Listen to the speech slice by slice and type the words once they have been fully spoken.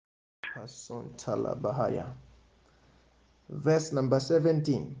Verse number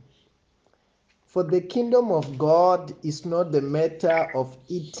 17. For the kingdom of God is not the matter of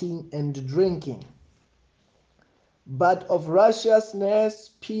eating and drinking, but of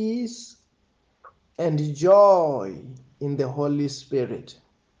righteousness, peace, and joy in the Holy Spirit.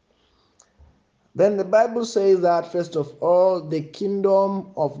 Then the Bible says that, first of all, the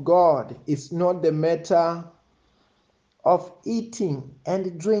kingdom of God is not the matter of eating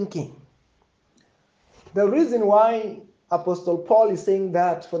and drinking. The reason why Apostle Paul is saying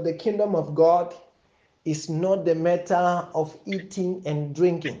that for the kingdom of God is not the matter of eating and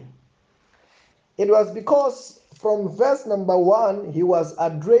drinking, it was because from verse number 1 he was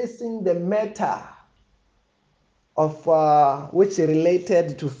addressing the matter of which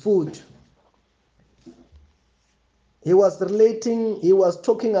related to food. He was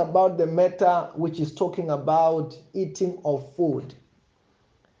talking about the matter which is talking about eating of food.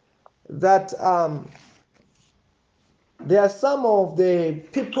 That there are some of the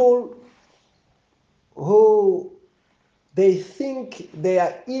people who they think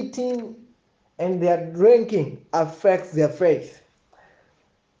their eating and their drinking affects their faith.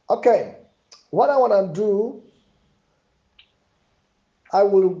 Okay, what I want to do, I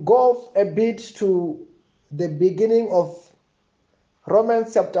will go a bit to the beginning of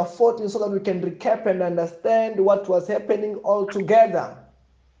Romans chapter 14 so that we can recap and understand what was happening all together.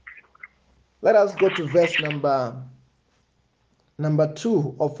 Let us go to verse number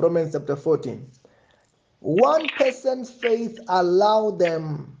 2 of Romans chapter 14. One person's faith allows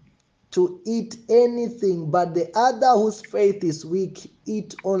them to eat anything, but the other whose faith is weak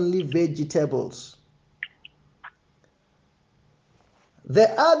eat only vegetables. The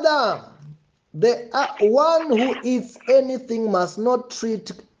one who eats anything must not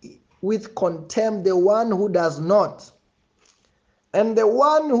treat with contempt the one who does not. And the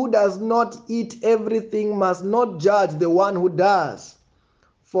one who does not eat everything must not judge the one who does,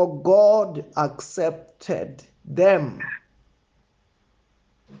 for God accepted them.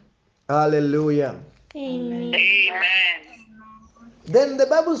 Hallelujah. Amen. Then the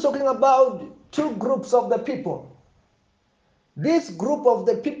Bible is talking about two groups of the people. This group of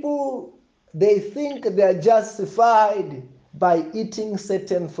the people, they think they are justified by eating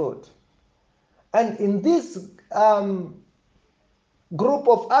certain food. And in this group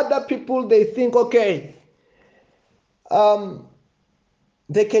of other people, they think, okay,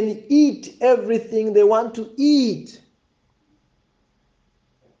 they can eat everything they want to eat.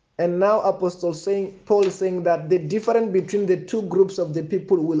 And now Paul is saying that the difference between the two groups of the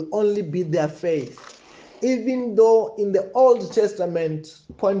people will only be their faith. Even though in the Old Testament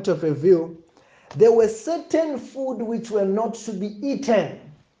point of view, there were certain food which were not to be eaten.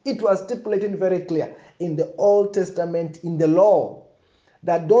 It was stipulated very clear in the Old Testament, in the law,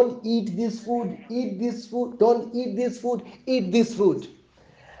 that don't eat this food, eat this food, don't eat this food, eat this food.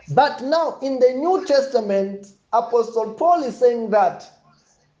 But now in the New Testament, Apostle Paul is saying that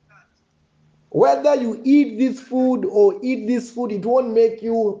whether you eat this food or eat this food, it won't make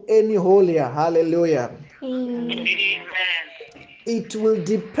you any holier. Hallelujah. Amen. It will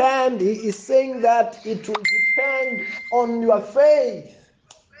depend, he is saying that it will depend on your faith.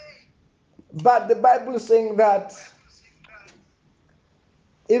 But the Bible is saying that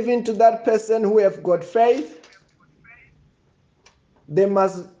even to that person who have got faith, they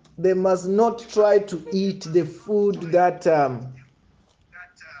must not try to eat the food that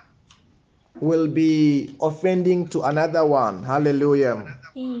will be offending to another one. Hallelujah.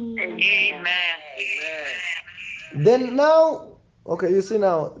 Amen. Then now, okay, you see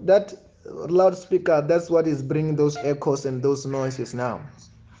now that loudspeaker, that's what is bringing those echoes and those noises now.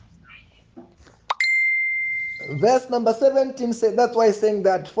 Verse number 17 says, that's why he's saying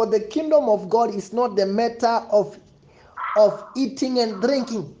that for the kingdom of God is not the matter of eating and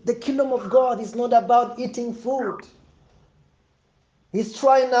drinking. The kingdom of God is not about eating food. He's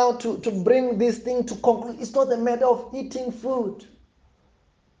trying now to bring this thing to conclude. It's not a matter of eating food.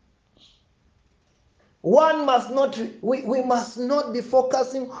 One must not, we must not be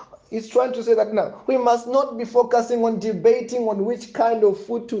focusing, he's trying to say that now, we must not be focusing on debating on which kind of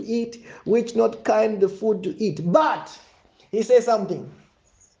food to eat, which not kind of food to eat. But he says something.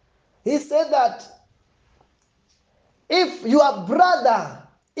 He said that if your brother,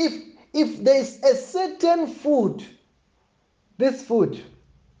 if there's a certain food, this food,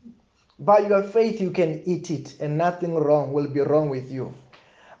 by your faith you can eat it and nothing wrong will be wrong with you.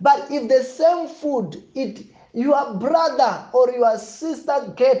 But if the same food, your brother or your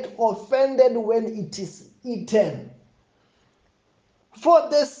sister get offended when it is eaten, for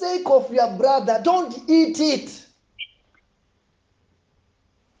the sake of your brother, don't eat it.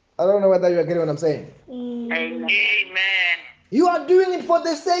 I don't know whether you are getting what I'm saying. Amen. You are doing it for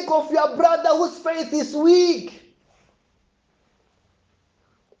the sake of your brother whose faith is weak.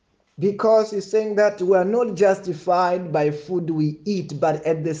 Because he's saying that we are not justified by food we eat, but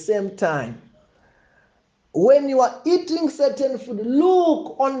at the same time, when you are eating certain food,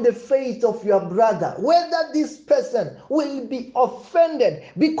 look on the faith of your brother, whether this person will be offended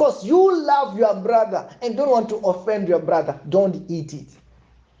because you love your brother and don't want to offend your brother. Don't eat it.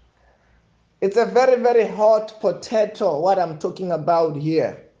 It's a very, very hot potato, what I'm talking about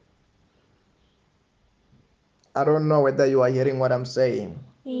here. I don't know whether you are hearing what I'm saying.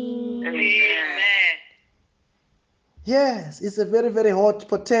 Yes, it's a very, very hot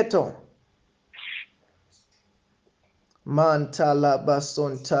potato. Mantala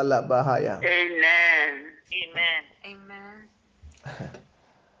basontala bahaya. Amen.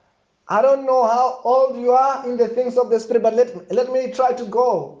 I don't know how old you are in the things of the Spirit, but let me try to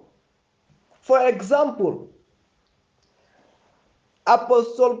go. For example,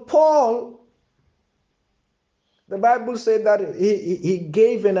 Apostle Paul, the Bible said that he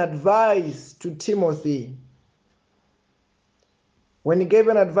gave an advice to Timothy. When he gave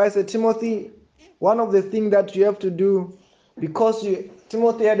an advice to Timothy, one of the things that you have to do, because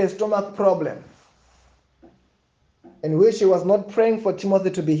Timothy had a stomach problem, in which he was not praying for Timothy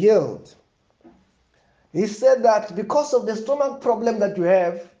to be healed. He said that because of the stomach problem that you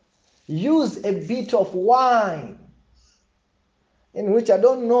have, use a bit of wine, in which I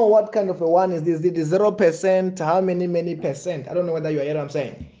don't know what kind of a wine is this. Is it 0%? How many percent? I don't know whether you hear what I'm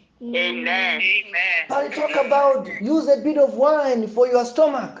saying. Amen. But I talk about use a bit of wine for your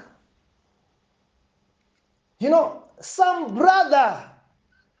stomach. You know, some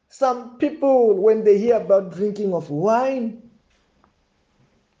people, when they hear about drinking of wine,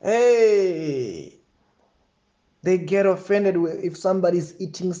 hey, they get offended if somebody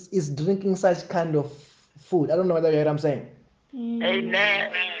is drinking such kind of food. I don't know whether you hear what I'm saying.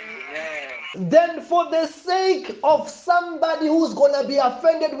 Amen. Then for the sake of somebody who's going to be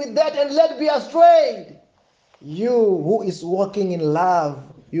offended with that and led be astray, you who is walking in love,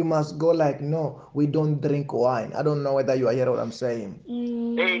 you must go like, no, we don't drink wine. I don't know whether you are hearing what I'm saying.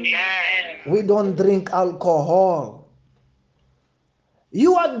 We don't drink alcohol.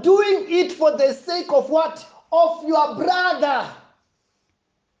 You are doing it for the sake of what? Of your brother.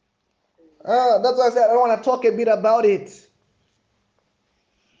 That's why I said I want to talk a bit about it.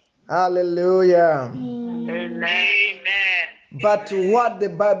 Hallelujah. But what the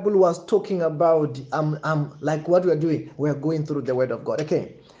Bible was talking about, like what we are doing, we are going through the Word of God.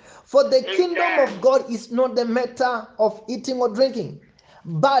 Okay. For the kingdom of God is not the matter of eating or drinking,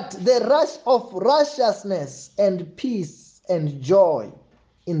 but the rush of righteousness and peace and joy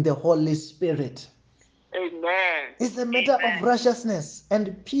in the Holy Spirit. Amen. It's a matter of righteousness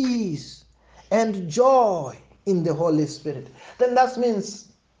and peace and joy in the Holy Spirit. Then that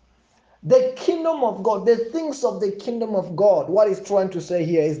means the kingdom of God, the things of the kingdom of God, what he's trying to say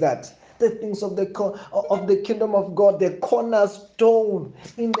here is that the things of the kingdom of God, the cornerstone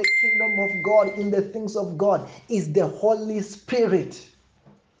in the kingdom of God, in the things of God, is the Holy Spirit.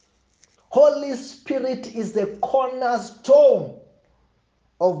 Holy Spirit is the cornerstone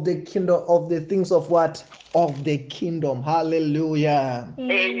of the kingdom, of the things of what? Of the kingdom. Hallelujah.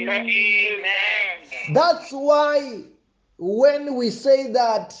 Amen. That's why when we say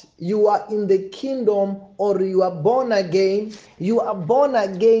that you are in the kingdom or you are born again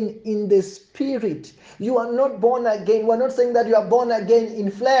in the spirit. You are not born again. We're not saying that you are born again in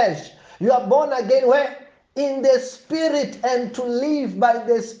flesh. You are born again where? In the spirit, and to live by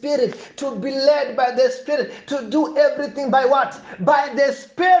the spirit, to be led by the spirit, to do everything by what? By the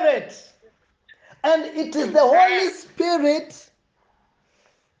spirit. And it is the Holy Spirit.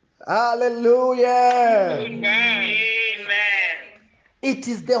 Hallelujah. Amen. It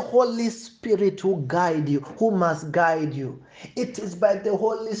is the Holy Spirit who guide you, who must guide you. It is by the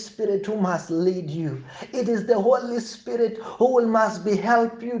Holy Spirit who must lead you. It is the Holy Spirit who must be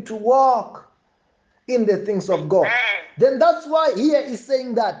help you to walk in the things of God. Then that's why here is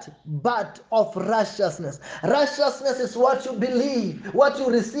saying that, but of righteousness. Righteousness is what you believe, what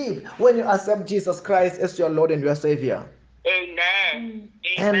you receive when you accept Jesus Christ as your Lord and your Savior. Amen.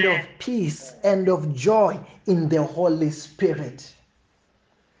 And of peace and of joy in the Holy Spirit.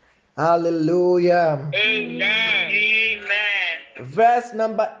 Hallelujah. Amen. Verse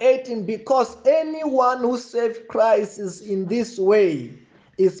number 18, because anyone who serves Christ is in this way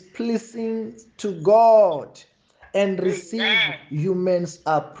is pleasing to God and receive humans'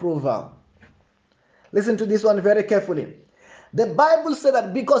 approval. Listen to this one very carefully. The Bible said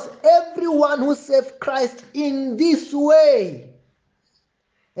that because everyone who serves Christ in this way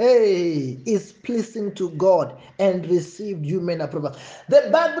is pleasing to God and received human approval. The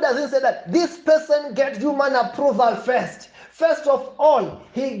Bible doesn't say that this person gets human approval first. First of all,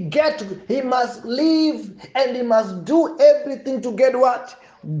 he must live and he must do everything to get what?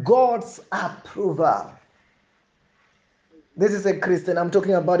 God's approval. This is a Christian. I'm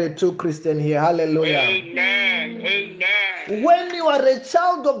talking about a true Christian here. Hallelujah. Amen. Amen. When you are a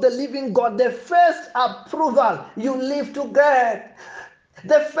child of the living God, the first approval you live to get,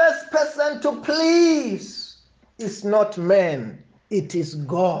 the first person to please is not man, it is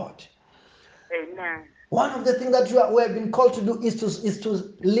God. Amen. One of the things that we have been called to do is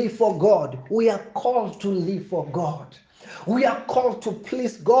to live for God. We are called to live for God. We are called to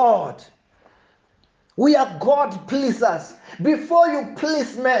please God. We are God pleasers. Before you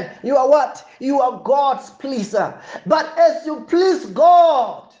please men, you are what? You are God's pleaser. But as you please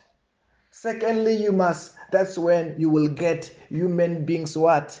God, secondly, that's when you will get human beings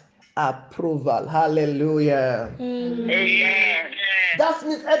what? Approval. Hallelujah. Amen. That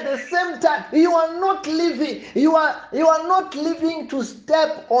means at the same time, you are not living to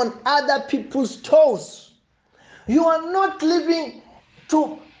step on other people's toes. You are not living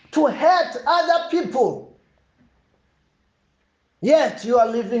to hurt other people. Yet you are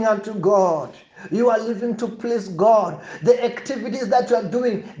living unto God. You are living to please God. The activities that you are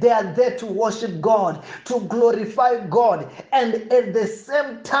doing, they are there to worship God, to glorify God. And at the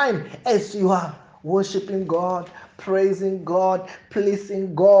same time, as you are worshiping God, praising God,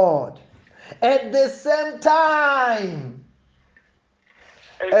 pleasing God, at the same time,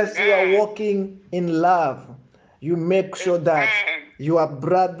 as you are walking in love, you make sure that your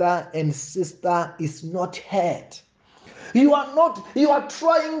brother and sister is not hurt. You are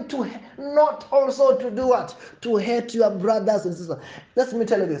trying to not also to do what? To hate your brothers and sisters. Let me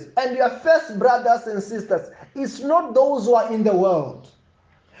tell you this. And your first brothers and sisters is not those who are in the world.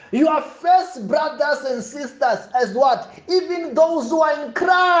 Your first brothers and sisters as what? Even those who are in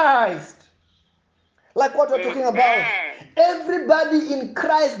Christ. Like what we're talking about. Everybody in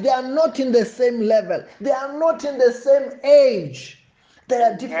Christ, they are not in the same level. They are not in the same age. There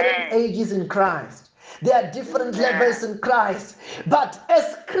are different ages in Christ. There are different levels in Christ. But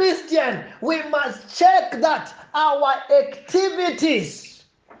as Christian, we must check that our activities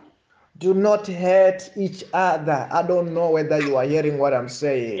do not hurt each other. I don't know whether you are hearing what I'm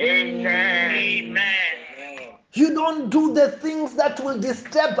saying. Amen. You don't do the things that will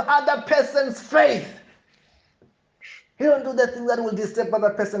disturb other person's faith. You don't do the things that will disturb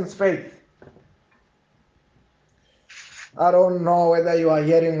other person's faith. I don't know whether you are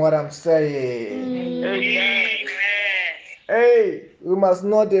hearing what I'm saying. Amen. Hey, we must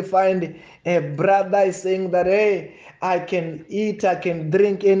not find a brother is saying that, hey, I can eat, I can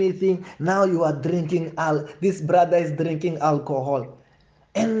drink anything. Now you are drinking this brother is drinking alcohol.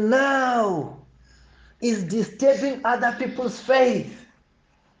 And now is disturbing other people's faith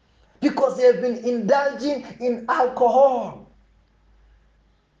because they have been indulging in alcohol.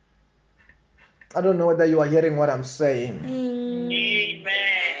 I don't know whether you are hearing what I'm saying. Amen.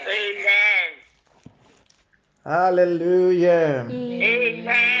 Hallelujah.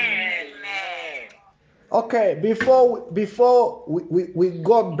 Amen. Okay, before we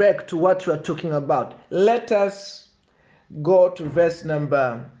go back to what we are talking about, let us go to verse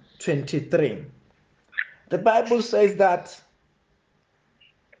number 23. The Bible says that,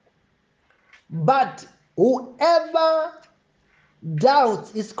 but whoever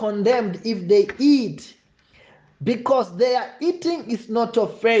doubts is condemned if they eat, because their eating is not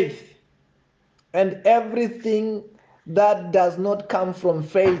of faith, and everything that does not come from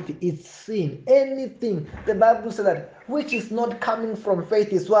faith is sin. Anything, the Bible says that, which is not coming from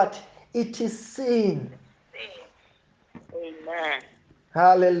faith is what? It is sin. Amen.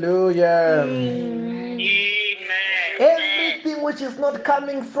 Hallelujah. Amen. Everything which is not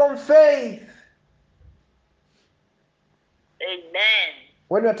coming from faith. Amen.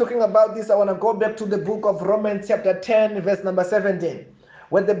 When we're talking about this, I want to go back to the book of Romans chapter 10, verse number 17,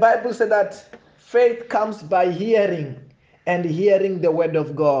 where the Bible said that faith comes by hearing, and hearing the word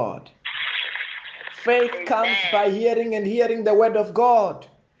of God. Faith comes by hearing, and hearing the word of God.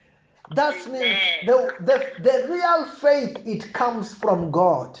 That means the real faith, it comes from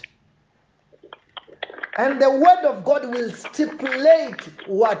God. And the word of God will stipulate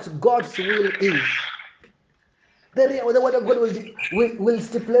what God's will is. The word of God will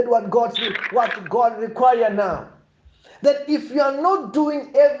stipulate what God's will, what God requires now. That if you are not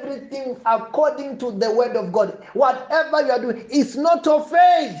doing everything according to the word of God, whatever you are doing is not of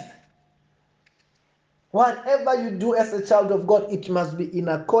faith. Whatever you do as a child of God, it must be in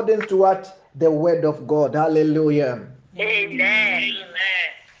accordance to what? The word of God. Hallelujah. Amen.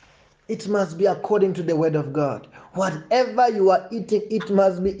 It must be according to the word of God. Whatever you are eating, it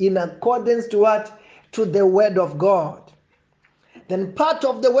must be in accordance to what? To the word of God. Then part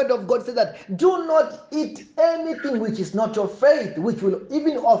of the word of God says that do not eat anything which is not of faith, which will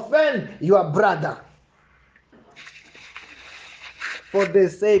even offend your brother. For the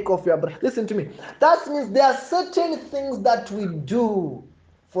sake of your brother. Listen to me. That means there are certain things that we do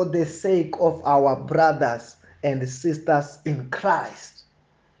for the sake of our brothers and sisters in Christ.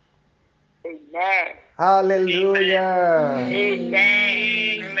 Amen. Hallelujah.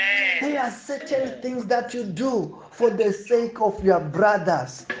 Amen. There are certain things that you do for the sake of your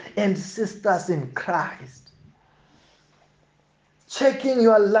brothers and sisters in Christ. Checking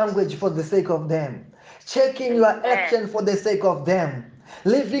your language for the sake of them. Checking your action for the sake of them.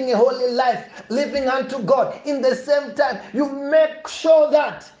 Living a holy life, living unto God. In the same time, you make sure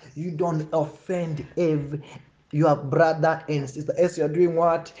that you don't offend your brother and sister. As you're doing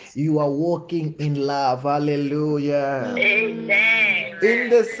what? You are walking in love. Hallelujah. Amen. In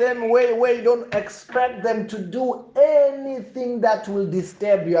the same way where you don't expect them to do anything that will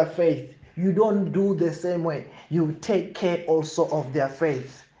disturb your faith. You don't do the same way. You take care also of their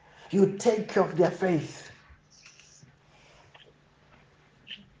faith. You take care of their faith.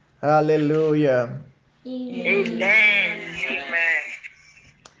 Hallelujah. Amen. Amen.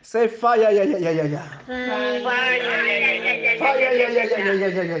 Say fire, yeah, yeah, yeah, yeah, yeah. Fire. Fire, yeah, yeah, yeah, yeah,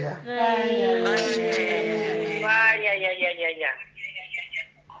 yeah, yeah, yeah. Fire.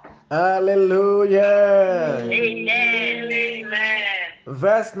 Hallelujah. Amen. Amen.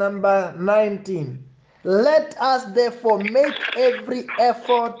 Verse number 19. Let us therefore make every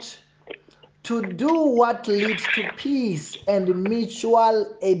effort to do what leads to peace and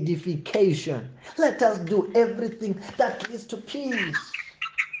mutual edification. Let us do everything that leads to peace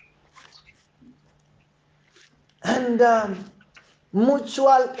and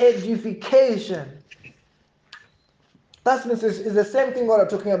mutual edification. That means it's the same thing what I'm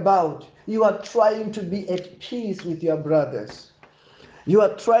talking about. You are trying to be at peace with your brothers. You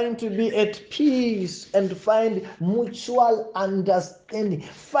are trying to be at peace and find mutual understanding.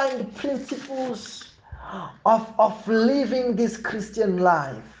 Find principles of living this Christian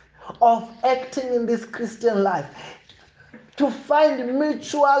life, of acting in this Christian life. To find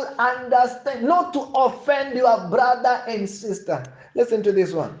mutual understanding, not to offend your brother and sister. Listen to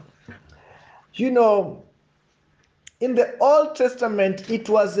this one. You know, in the Old Testament, it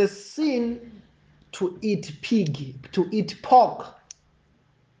was a sin to eat to eat pork.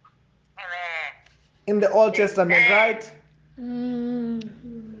 In the Old Testament, right?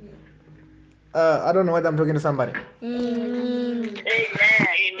 I don't know whether I'm talking to somebody. Amen.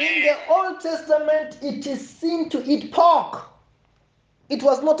 In the Old Testament, it is sin to eat pork. It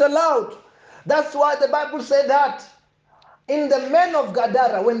was not allowed. That's why the Bible said that in the man of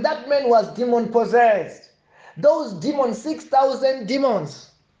Gadara, when that man was demon possessed, those demons, 6,000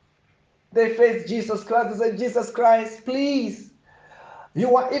 demons, they faced Jesus Christ. They said, Jesus Christ, please,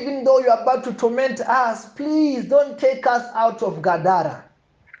 even though you are about to torment us, please don't take us out of Gadara.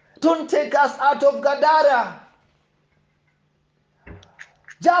 Don't take us out of Gadara.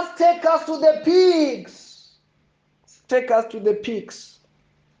 Just take us to the pigs. Take us to the pigs.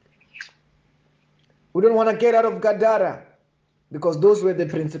 We don't want to get out of Gadara because those were the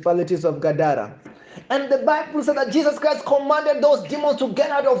principalities of Gadara. And the Bible said that Jesus Christ commanded those demons to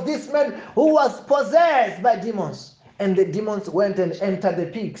get out of this man who was possessed by demons. And the demons went and entered the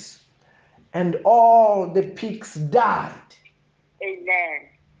pigs. And all the pigs died. Amen.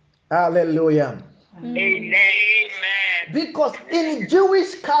 Hallelujah. Amen. Because in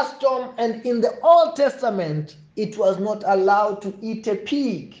Jewish custom and in the Old Testament, it was not allowed to eat a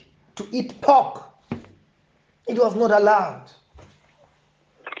pig, to eat pork. It was not allowed.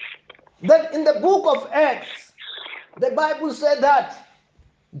 Then in the book of Acts, the Bible said that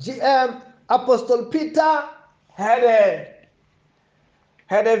Apostle Peter had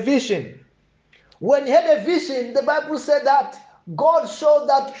a vision. When he had a vision, the Bible said that God showed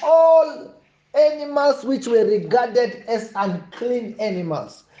that all animals which were regarded as unclean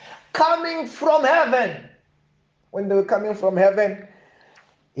animals coming from heaven, when they were coming from heaven,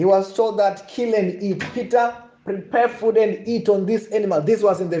 he was told that kill and eat. Peter, prepare food and eat on this animal. This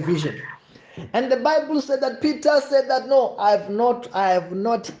was in the vision. And the Bible said that Peter said that no, I have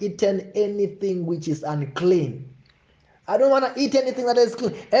not eaten anything which is unclean. I don't want to eat anything that is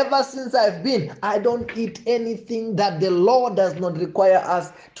clean. Ever since I've been, I don't eat anything that the Lord does not require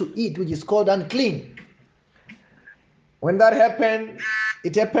us to eat, which is called unclean. When that happened,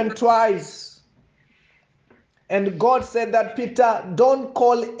 it happened twice. And God said that, Peter, don't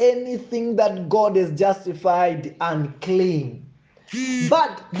call anything that God has justified unclean.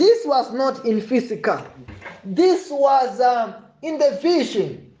 But this was not in physical. This was in the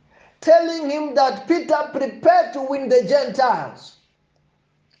vision, telling him that Peter prepared to win the Gentiles.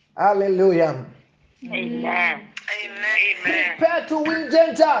 Hallelujah. Amen. Amen. Prepare to win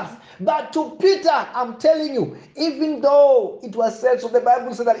Gentiles. But to Peter, I'm telling you, even though it was said, so the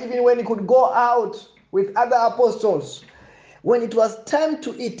Bible said that even when he could go out with other apostles, when it was time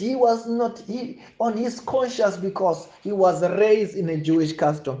to eat, he was not on his conscience because he was raised in a Jewish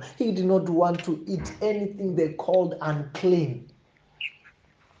custom. He did not want to eat anything they called unclean.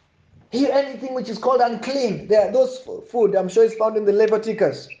 Anything which is called unclean, those food, I'm sure is found in the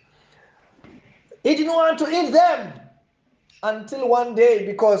Leviticus. He didn't want to eat them until one day,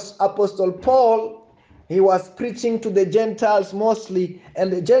 because Apostle Paul, he was preaching to the Gentiles mostly,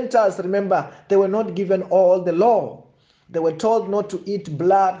 and the Gentiles, remember, they were not given all the law. They were told not to eat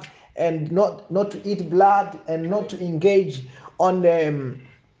blood and not to eat blood and not to engage on a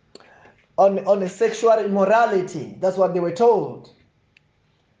sexual immorality. That's what they were told.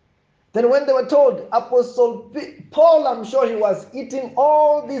 Then when they were told, Apostle Paul, I'm sure he was eating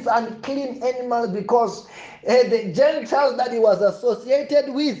all these unclean animals because the Gentiles that he was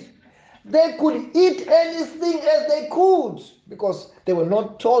associated with, they could eat anything as they could because they were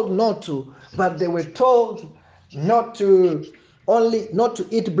not told not to, but they were told not to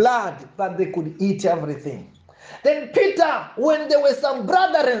eat blood, but they could eat everything. Then Peter, when there were some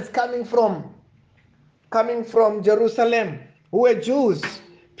brethren coming from Jerusalem who were Jews,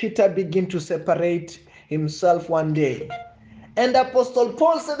 Peter began to separate himself one day. And Apostle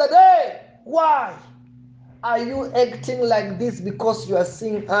Paul said that, hey, why are you acting like this because you are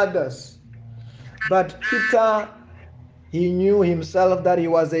seeing others? But Peter, he knew himself that he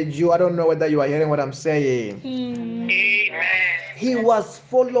was a Jew. I don't know whether you are hearing what I'm saying. Amen. He was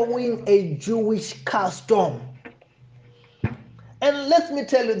following a Jewish custom. And let me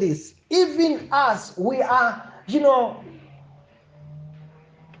tell you this, even us, we are,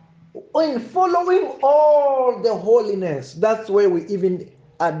 in following all the holiness, that's where we even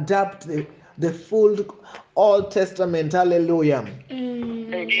adapt the full Old Testament. Hallelujah.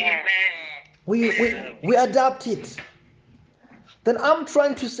 Amen. We adapt it. Then I'm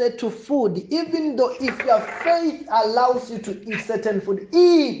trying to say to food, even though if your faith allows you to eat certain food,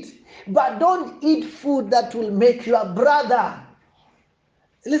 eat. But don't eat food that will make you a brother.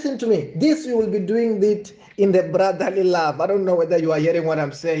 Listen to me. This you will be doing it in the brotherly love. I don't know whether you are hearing what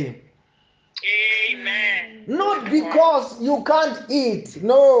I'm saying. Amen. Not because you can't eat.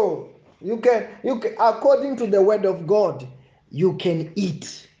 No. You can, according to the word of God, you can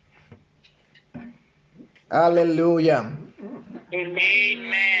eat. Hallelujah.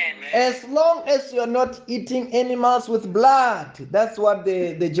 Amen. As long as you're not eating animals with blood. That's what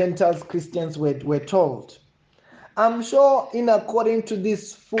the Gentiles Christians were told. I'm sure in according to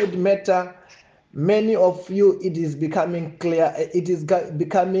this food matter, many of you, it is becoming clear. It is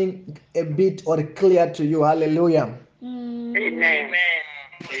becoming a bit or clear to you. Hallelujah. Amen.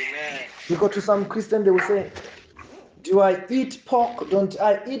 You go to some Christian, they will say, do I eat pork? Don't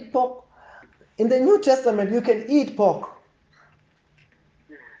I eat pork? In the New Testament, you can eat pork.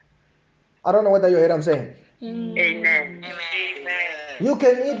 I don't know whether you hear what I'm saying. Amen. You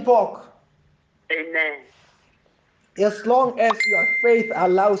can eat pork. Amen. As long as your faith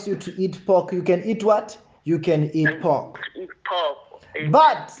allows you to eat pork, you can eat what? You can eat pork. Eat pork. Amen.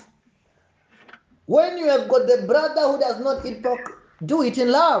 But when you have got the brother who does not eat pork, do it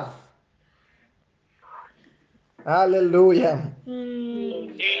in love. Hallelujah.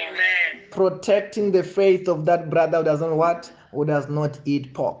 Amen. Protecting the faith of that brother who doesn't what? Who does not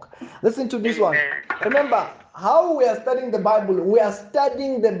eat pork. Listen to this one. Remember, how we are studying the Bible, we are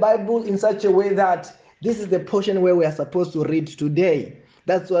studying the Bible in such a way that this is the portion where we are supposed to read today.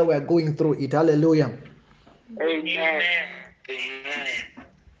 That's why we are going through it. Hallelujah. Amen.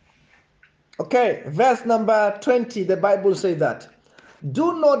 Okay, verse number 20, the Bible says that.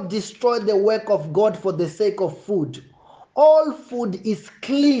 Do not destroy the work of God for the sake of food. All food is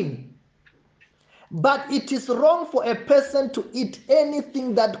clean. But it is wrong for a person to eat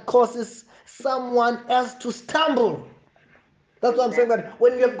anything that causes someone else to stumble. That's what I'm saying, that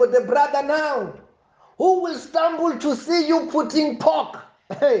when you have got the brother now, who will stumble to see you putting pork?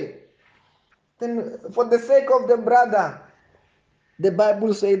 Hey, then for the sake of the brother, the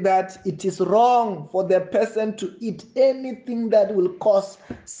Bible says that it is wrong for the person to eat anything that will cause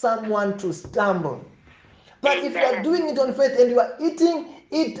someone to stumble. But if you are doing it on faith and you are eating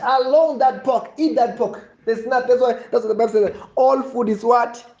it alone, that pork, eat that pork. There's not. That's what the Bible says. All food is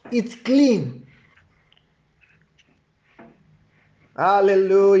what? It's clean.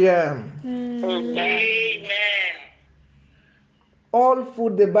 Hallelujah. Amen. All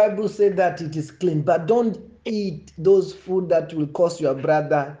food, the Bible says that it is clean, but don't eat those food that will cause your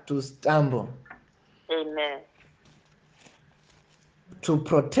brother to stumble. Amen. To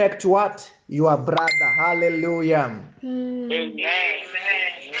protect what? Your brother. Hallelujah. Amen.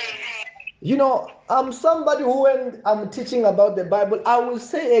 You know, I'm somebody who, when I'm teaching about the Bible, I will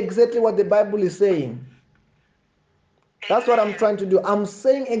say exactly what the Bible is saying. That's what I'm trying to do. I'm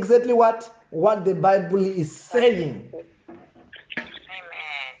saying exactly what the Bible is saying.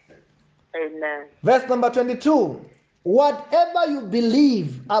 Amen. Verse number 22. Whatever you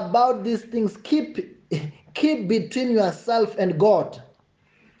believe about these things, keep between yourself and God.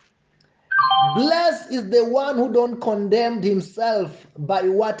 Blessed is the one who don't condemn himself by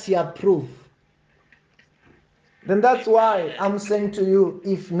what he approve. Then that's why I'm saying to you,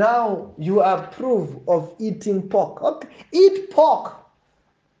 if now you approve of eating pork, okay, eat pork,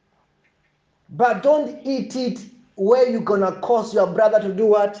 but don't eat it where you're gonna cause your brother to do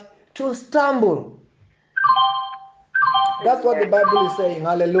what? To stumble. That's what the Bible is saying.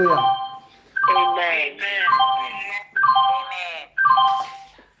 Hallelujah. Amen.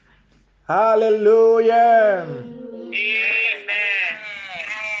 Hallelujah. Amen.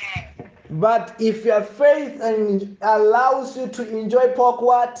 But if your faith allows you to enjoy pork,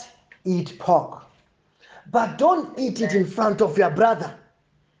 what? Eat pork. But don't eat it in front of your brother.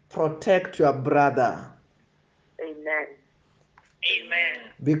 Protect your brother. Amen. Amen.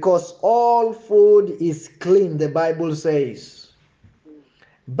 Because all food is clean, the Bible says.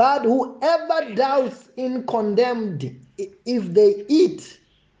 But whoever doubts in condemned if they eat,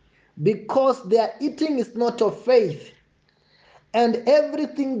 because their eating is not of faith, and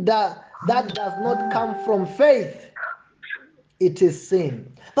everything that does not come from faith, it is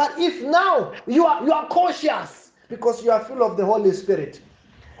sin. But if now you are cautious because you are full of the Holy Spirit,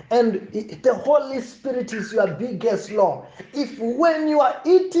 and the Holy Spirit is your biggest law. If when you are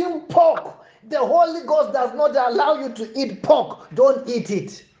eating pork, the Holy Ghost does not allow you to eat pork, don't eat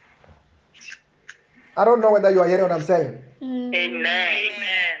it. I don't know whether you are hearing what I'm saying. Amen.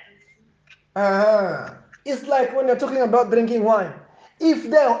 It's like when you're talking about drinking wine. If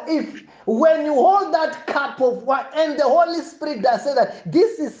when you hold that cup of wine and the Holy Spirit does say that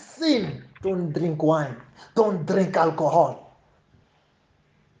this is sin, don't drink wine, don't drink alcohol.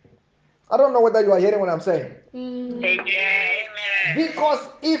 I don't know whether you are hearing what I'm saying. Amen. Because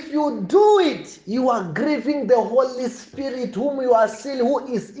if you do it, you are grieving the Holy Spirit whom you are seeing, who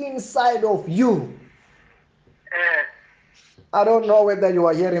is inside of you. I don't know whether you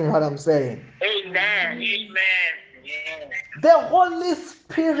are hearing what I'm saying. Amen. The Holy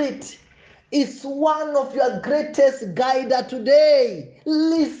Spirit is one of your greatest guider today.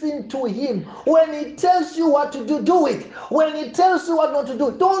 Listen to him. When he tells you what to do, do it. When he tells you what not to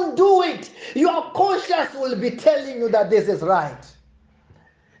do, don't do it. Your conscience will be telling you that this is right.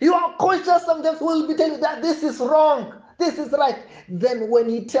 Your conscience sometimes will be telling you that this is wrong, this is right. Then when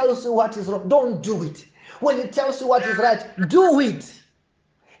he tells you what is wrong, don't do it. When he tells you what is right, do it.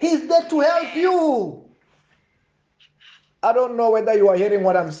 He's there to help you. I don't know whether you are hearing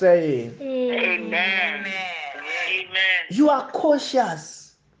what I'm saying. Amen. You are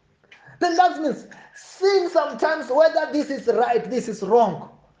cautious. Then that means seeing sometimes whether this is right, this is wrong.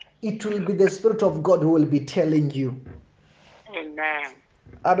 It will be the Spirit of God who will be telling you. Amen.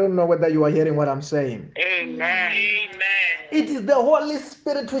 I don't know whether you are hearing what I'm saying. Amen. It is the Holy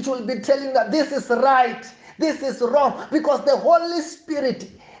Spirit which will be telling that this is right, this is wrong. Because the Holy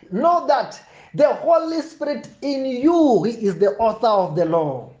Spirit, know that the Holy Spirit in you, he is the author of the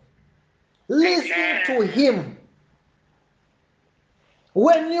law. Listen to him.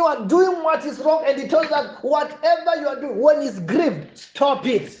 When you are doing what is wrong and he tells that whatever you are doing, when it's grieved, stop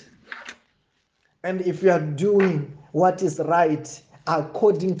it. And if you are doing what is right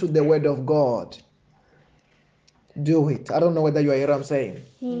according to the word of God, do it. I don't know whether you are hearing what I'm saying.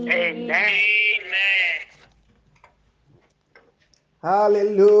 Amen.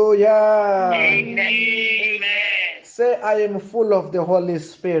 Hallelujah. Amen. Say, I am full of the Holy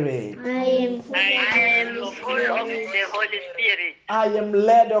Spirit. I am full of the Holy Spirit. I am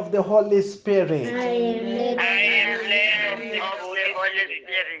led of the Holy Spirit. I am led of the Holy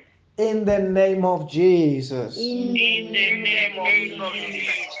Spirit. In the name of Jesus. In the name of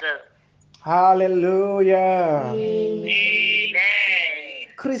Jesus. Hallelujah. Amen.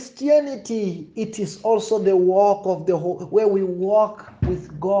 Christianity, it is also the walk of the where we walk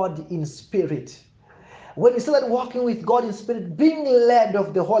with God in spirit. When you start walking with God in spirit, being led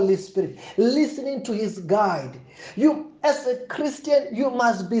of the Holy Spirit, listening to his guide, you as a Christian, you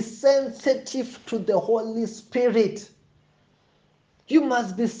must be sensitive to the Holy Spirit. You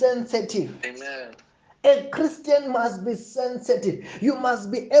must be sensitive. Amen. A Christian must be sensitive. You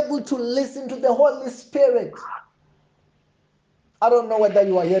must be able to listen to the Holy Spirit. I don't know whether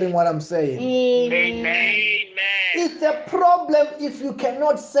you are hearing what I'm saying. Amen. It's a problem if you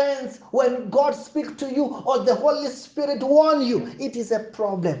cannot sense when God speaks to you or the Holy Spirit warn you. It is a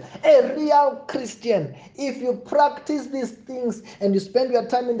problem. A real Christian, if you practice these things and you spend your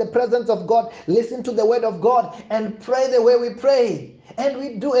time in the presence of God, listen to the word of God and pray the way we pray, and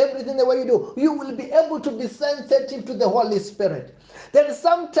we do everything the way you do, you will be able to be sensitive to the Holy Spirit. Then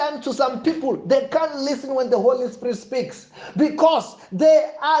sometimes to some people, they can't listen when the Holy Spirit speaks because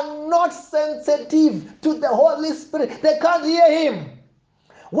they are not sensitive to the Holy Spirit. They can't hear Him.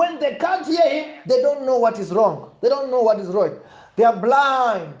 When they can't hear Him, they don't know what is wrong. They don't know what is right. They are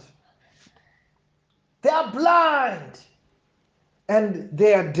blind. They are blind. And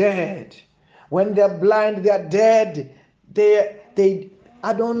they are dead. When they are blind, they are dead.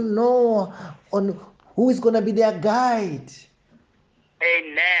 I don't know on who is going to be their guide.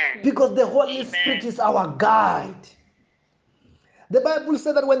 Amen. Because the Holy Spirit is our guide. The Bible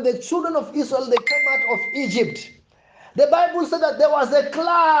said that when the children of Israel, they came out of Egypt, the Bible said that there was a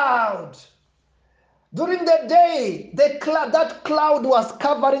cloud. During the day, that cloud was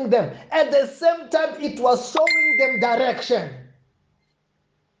covering them. At the same time, it was showing them direction.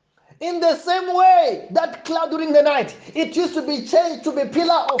 In the same way, that cloud during the night, it used to be changed to be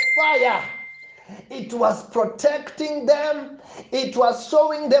pillar of fire. It was protecting them. It was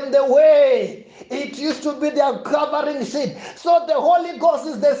showing them the way. It used to be their covering sheet. So the Holy Ghost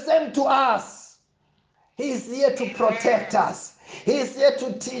is the same to us. He's here to protect us. He's here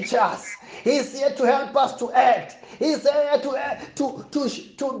to teach us. He's here to help us to act. He's here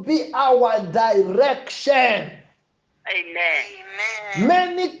to be our direction. Amen.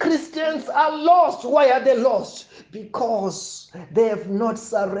 Many Christians are lost. Why are they lost? Because they have not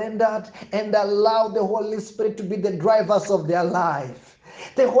surrendered and allowed the Holy Spirit to be the drivers of their life.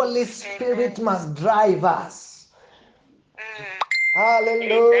 The Holy Spirit must drive us.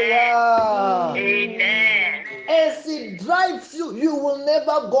 Hallelujah. Amen. As He drives you, you will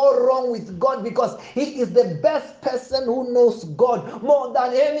never go wrong with God because He is the best person who knows God more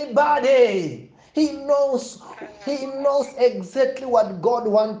than anybody. He knows exactly what God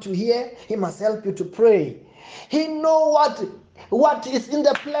wants to hear. He must help you to pray. He knows what is in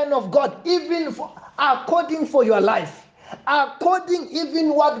the plan of God, even according for your life. According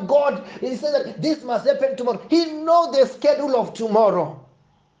even what God, He said that this must happen tomorrow. He knows the schedule of tomorrow.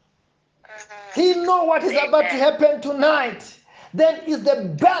 He knows what is about to happen tonight. Then it's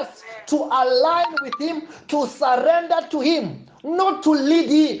the best to align with Him, to surrender to Him, not to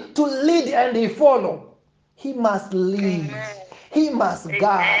lead and He follow. He must lead. He must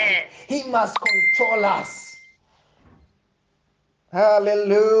guide. He must control us.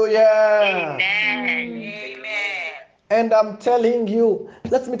 Hallelujah. Amen. And I'm telling you,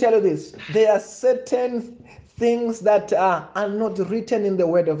 let me tell you this. There are certain things that are not written in the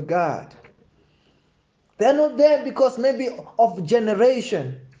Word of God. They're not there because maybe of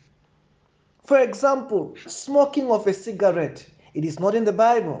generation. For example, smoking of a cigarette. It is not in the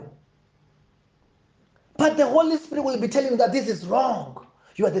Bible. But the Holy Spirit will be telling you that this is wrong.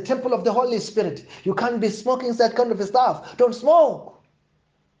 You are the temple of the Holy Spirit. You can't be smoking that kind of stuff. Don't smoke.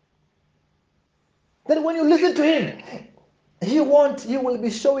 Then when you listen to Him, He will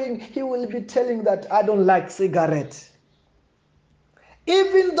be telling that I don't like cigarette.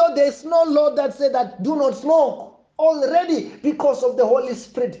 Even though there's no law that says that do not smoke, already because of the Holy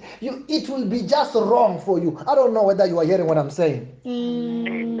Spirit, it will be just wrong for you. I don't know whether you are hearing what I'm saying.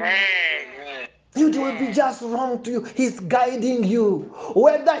 Amen. It will be just wrong to you. He's guiding you.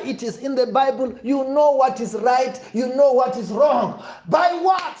 Whether it is in the Bible, you know what is right, you know what is wrong. By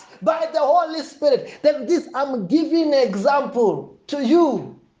what? By the Holy Spirit. Then I'm giving an example to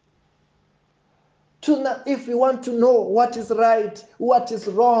you. If you want to know what is right, what is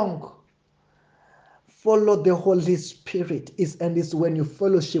wrong, follow the Holy Spirit. And it's when you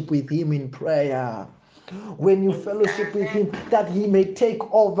fellowship with Him in prayer. When you fellowship with Him, that He may take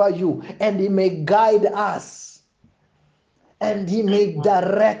over you and He may guide us and He may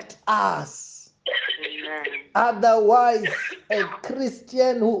direct us. Otherwise, a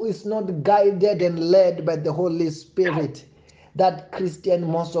Christian who is not guided and led by the Holy Spirit, that Christian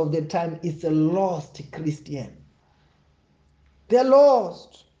most of the time is a lost Christian. They're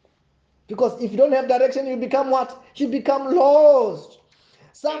lost. Because if you don't have direction, you become what? You become lost.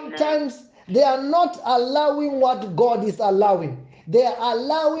 Sometimes they are not allowing what God is allowing. They are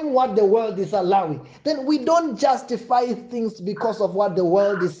allowing what the world is allowing. Then we don't justify things because of what the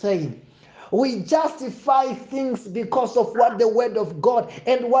world is saying. We justify things because of what the Word of God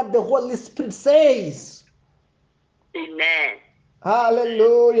and what the Holy Spirit says. Amen.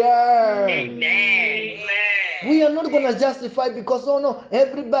 Hallelujah. Amen. We are not going to justify because, oh no,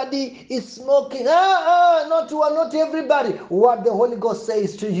 everybody is smoking. Not everybody. What the Holy Ghost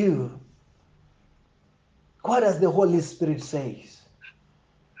says to you. What does the Holy Spirit say?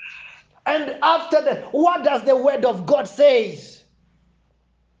 And after that, what does the Word of God say?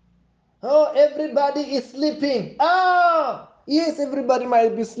 Oh, everybody is sleeping. Yes, everybody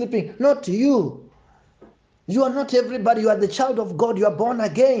might be sleeping. Not you. You are not everybody. You are the child of God. You are born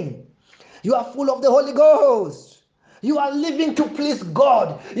again. You are full of the Holy Ghost. You are living to please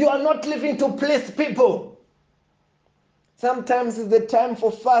God. You are not living to please people. Sometimes it's the time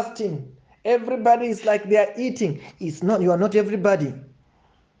for fasting. Everybody is like they are eating. It's not. You are not everybody.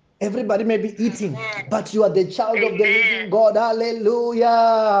 Everybody may be eating, but you are the child of the living God.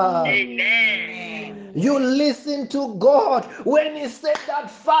 Hallelujah. Amen. You listen to God. When He said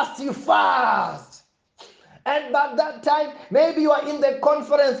that fast, you fast. And by that time, maybe you are in the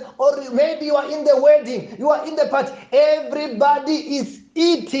conference or maybe you are in the wedding, you are in the party. Everybody is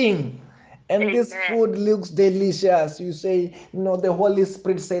eating. And this food looks delicious. You say, the Holy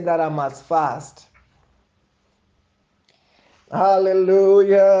Spirit said that I must fast.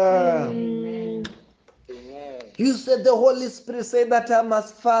 Hallelujah. Amen. You said the Holy Spirit said that I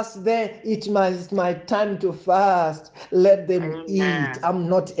must fast. Then it's my time to fast. Let them eat. I'm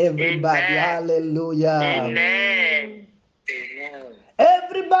not everybody. Hallelujah. Amen.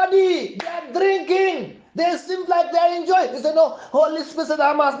 Everybody, they are drinking. They seem like they are enjoying. They say, no, Holy Spirit said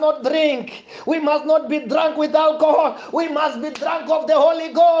I must not drink. We must not be drunk with alcohol. We must be drunk of the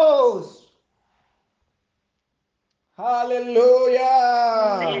Holy Ghost. Hallelujah.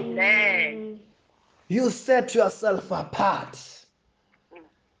 Amen. You set yourself apart.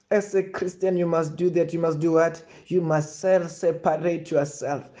 As a Christian, you must do that. You must do what? You must separate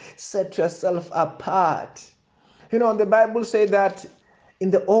yourself. Set yourself apart. The Bible says that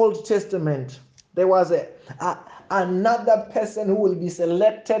in the Old Testament, there was another person who will be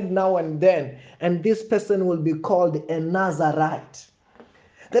selected now and then, and this person will be called a Nazarite.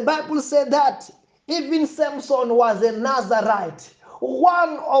 The Bible said that even Samson was a Nazarite.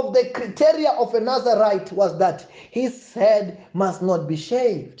 One of the criteria of a Nazarite was that his head must not be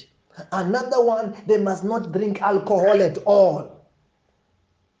shaved. Another one, they must not drink alcohol at all.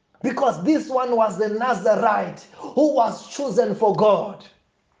 Because this one was the Nazarite who was chosen for God.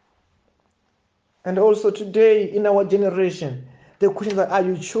 And also today in our generation, the question is, are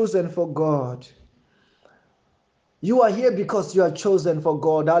you chosen for God? You are here because you are chosen for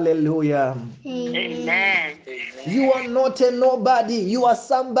God. Hallelujah. Amen. You are not a nobody. You are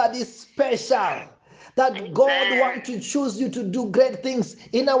somebody special. That God wants to choose you to do great things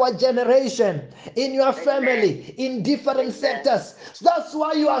in our generation, in your family, in different sectors. So that's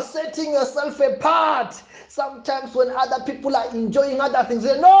why you are setting yourself apart. Sometimes when other people are enjoying other things, they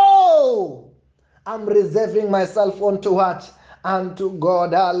say, no, I'm reserving myself unto what? Unto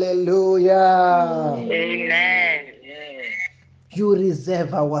God. Hallelujah. Amen. You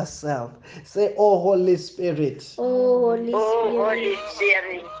reserve ourselves. Say, oh Holy Spirit. Oh, Holy Oh, Holy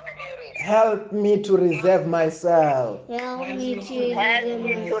Spirit, Spirit, Help me to reserve myself help me to help reserve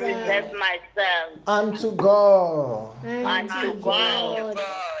me to reserve myself myself unto God unto unto God. God.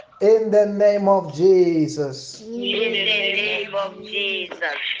 in the name of Jesus. In In the the name name of Jesus.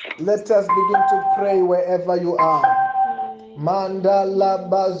 Let us begin to pray wherever you are. Mandala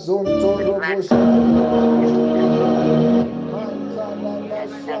bazunto robo Mantala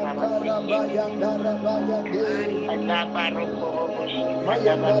basantara bayandara bayande.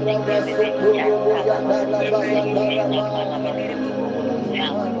 Mayandara basoto robo yandara bayandara ba.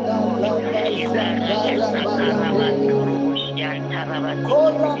 Mandala bazandara bayande.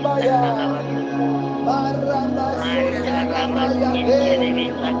 Korabaya. Barabasotara bayande.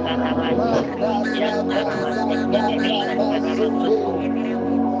 Mandala basandara basete.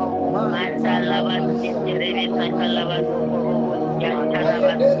 Mantala basandara bayande.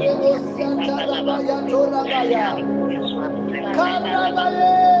 Mayendere bosiantara bayatora baya.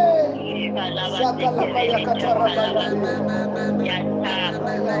 Karabaye. Sakalabaya katarabayande.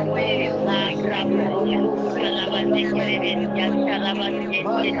 Mayandara basoto robo shatara bayande.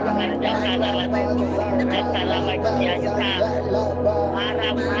 Mayandala bazandala bazandala ba.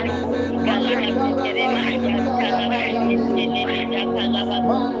 Mayandara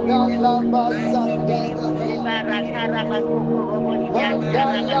Mandala basandara Mandala basundara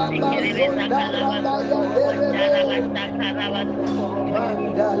baya derebe Mandala basandara basandala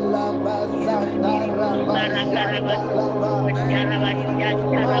Mandala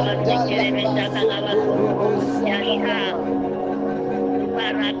basunduru bosandara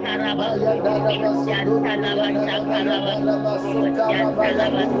Maya dada basunduru baya dada baya dada basundara baya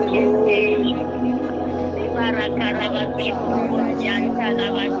derebe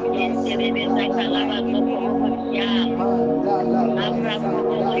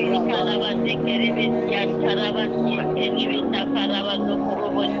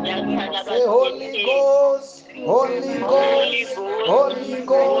Say Holy Ghost, Holy Ghost, Holy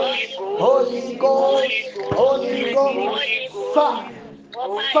Ghost, Holy Ghost, Holy Ghost, fire,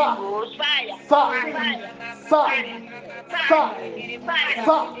 fire, fire, fire,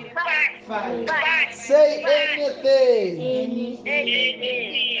 fire, fire. Say anything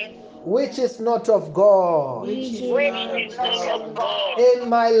which is not of God in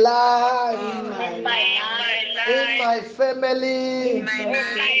my life, in my family,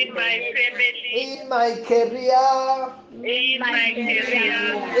 in my career, in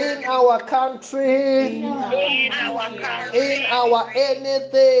our country, in our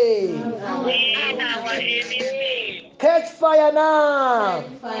anything. Catch fire now!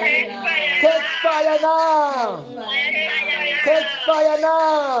 Catch fire now! Catch fire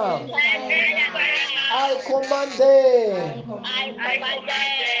now! I command them.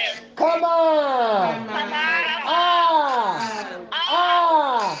 Come on! Ah! Ah!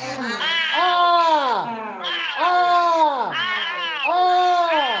 Ah! Ah! Ah!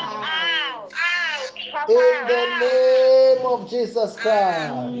 In the name of Jesus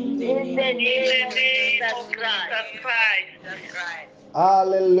Christ.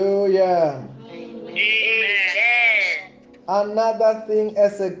 Hallelujah. Another thing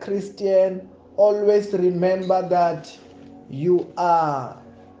as a Christian, always remember that you are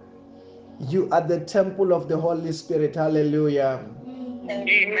the temple of the Holy Spirit. Hallelujah.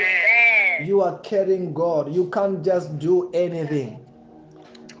 You are carrying God. You can't just do anything.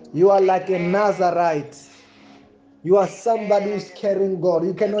 You are like a Nazarite. You are somebody who's carrying God.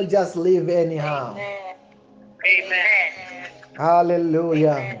 You cannot just live anyhow.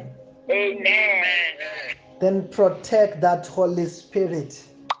 Hallelujah. Then protect that Holy Spirit.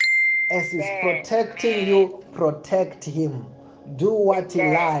 As He's protecting you, protect Him. Do what He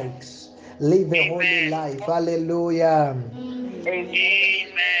likes. Live a holy life. Hallelujah.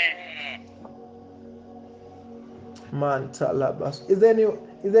 Man, talabas. Is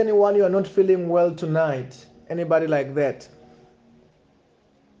there anyone you are not feeling well tonight? Anybody like that?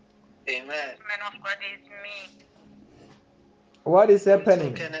 Amen. Man of God, is me. What is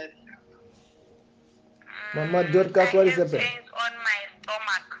happening? Mama Dorcas, what is happening? Pains on my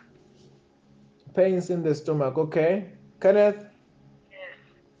stomach. Pains in the stomach, okay. Kenneth?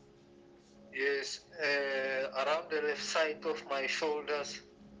 Yes, around the left side of my shoulders,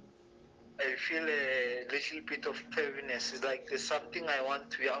 I feel a little bit of heaviness. It's like there's something I want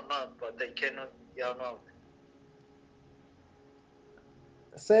to yarn out, but I cannot yarn out.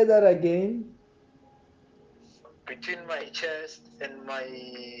 Say that again. Between my chest and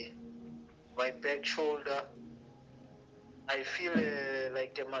my back shoulder, I feel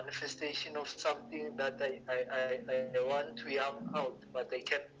like a manifestation of something that I want to yarn out, but I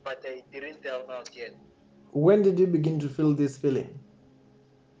didn't yarn out yet. When did you begin to feel this feeling?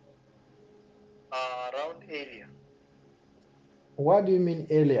 Around earlier. What do you mean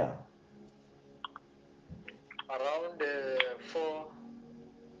earlier? Around 4.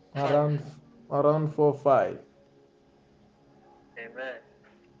 Around 4-5. Amen.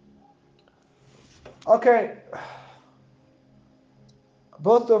 Okay.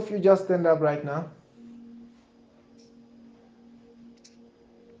 Both of you just stand up right now.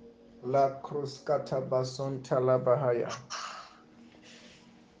 La Cruz Katabason Talabahaya.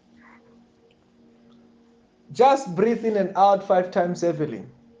 Just breathe in and out 5 times heavily.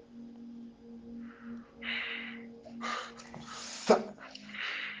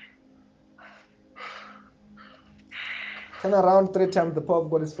 Turn around 3 times. The power of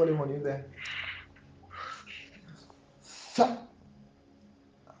God is falling on you there.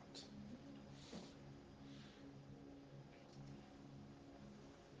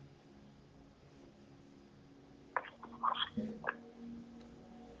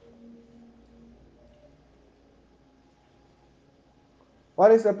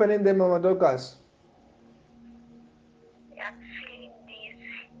 What is happening there, Mama Dorcas? I'm feeling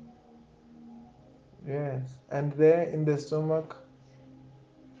dizzy. Yes. And there in the stomach?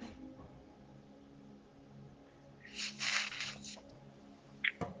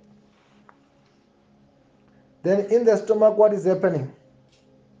 Then in the stomach, what is happening?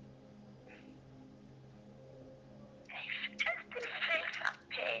 I still feel some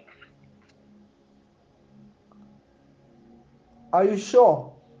pain. Are you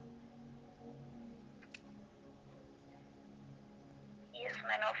sure? Yes,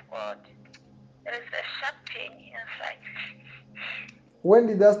 man of God. There is a sharp pain inside. When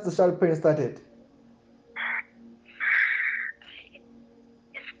did that the sharp pain started?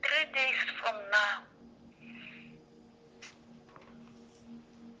 It's 3 days from now.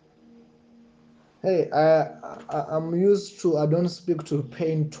 Hey, I'm used to, I don't speak to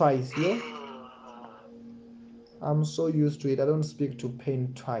pain twice, yeah? I'm so used to it, I don't speak to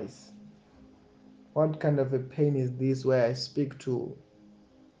pain twice. What kind of a pain is this where I speak to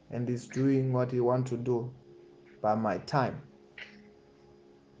and is doing what you want to do by my time?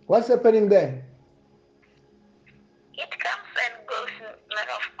 What's happening there? It comes and goes, man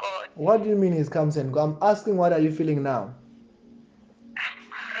of God. What do you mean it comes and goes? I'm asking, what are you feeling now?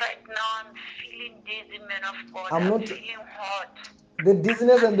 Right now I'm feeling dizzy, man of God. I'm I'm not feeling hot. the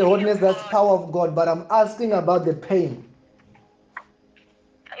dizziness and the hotness, that's power of God, but I'm asking about the pain.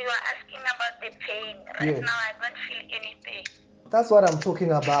 You are asking about the pain. Right Yes. now I don't feel anything. That's what I'm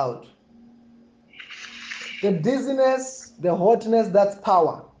talking about. The dizziness, the hotness, that's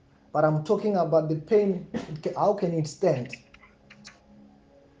power. But I'm talking about the pain. How can it stand?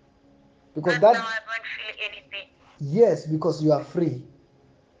 Because Right now that, I don't feel anything. yes, because you are free.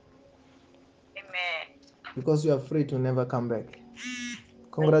 Amen. Because you are free to never come back.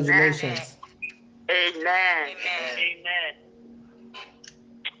 Congratulations. Amen. Amen.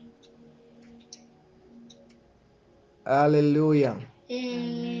 Hallelujah.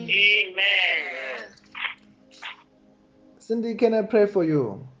 Amen. Cindy, can I pray for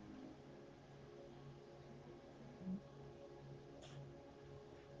you?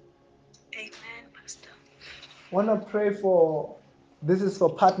 Amen, Pastor. I want to pray for, this is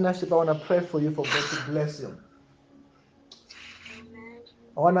for partnership. I want to pray for you for God to bless you. Amen.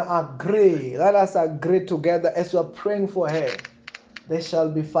 I want to agree. Let us agree together as we are praying for her. There shall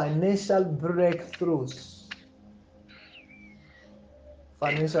be financial breakthroughs.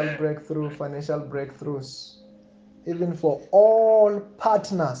 Financial breakthrough, financial breakthroughs. Even for all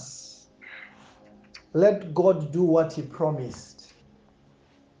partners. Let God do what He promised.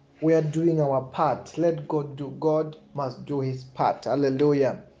 We are doing our part. Let God do. God must do His part.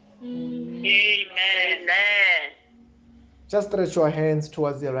 Hallelujah. Amen. Just stretch your hands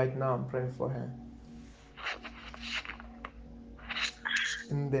towards her right now and pray for her.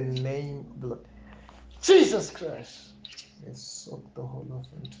 In the name of the Lord Jesus Christ. We soak the whole of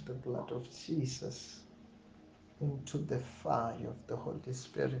into the blood of Jesus, into the fire of the Holy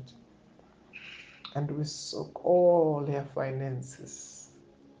Spirit. And we soak all her finances,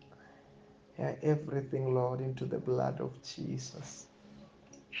 her everything, Lord, into the blood of Jesus,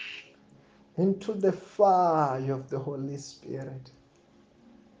 into the fire of the Holy Spirit.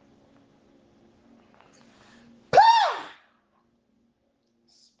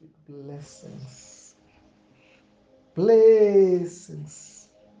 Speak blessings. Blessings.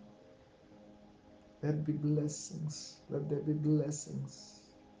 Let be blessings. Let there be blessings.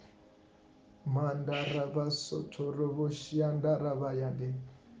 Manda raba soto robo shianda raba yande.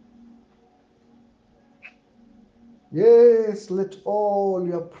 Yes, let all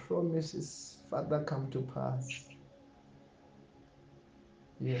your promises, Father, come to pass.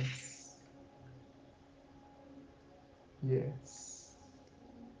 Yes. Yes.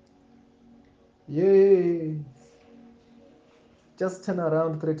 Yes. Just turn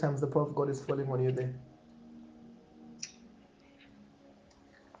around 3 times. The power of God is falling on you there.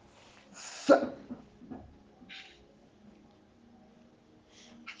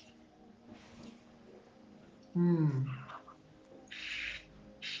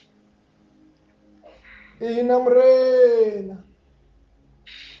 Inamrena.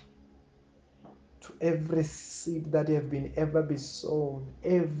 To every seed that have been ever be sown,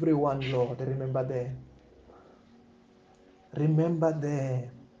 everyone, Lord, remember them. Remember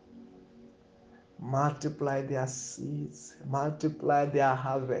them. Multiply their seeds, multiply their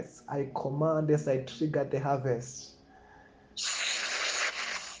harvest. I command as I trigger the harvest.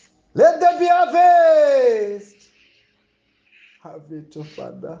 Let there be harvest. Harvest, oh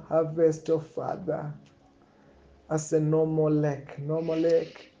Father, harvest, oh Father. As a normal lake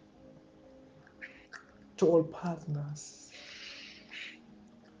to all partners.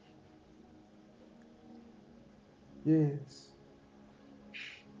 Yes.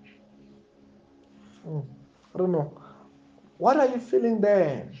 I don't know. What are you feeling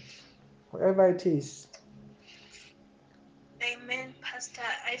there? Whatever it is. Amen, Pastor.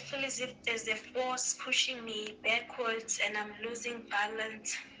 Pastor, I feel as if there's a force pushing me backwards and I'm losing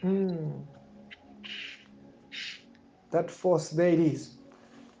balance. That force, there it is.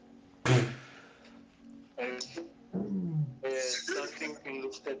 Something being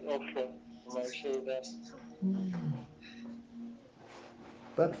lifted off from my shoulders.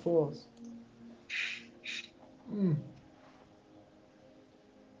 That force.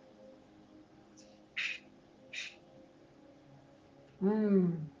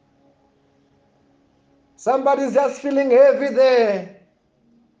 Somebody's just feeling heavy there.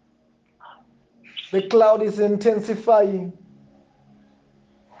 The cloud is intensifying.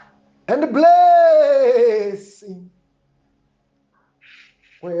 And blessing.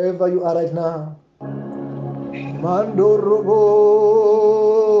 Wherever you are right now. Mandorobo.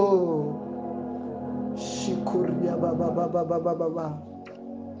 Shikuria baba.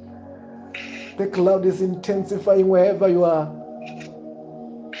 The cloud is intensifying wherever you are.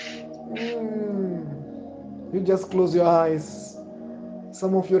 You just close your eyes.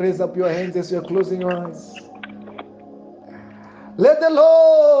 Some of you raise up your hands as you're closing your eyes. Let the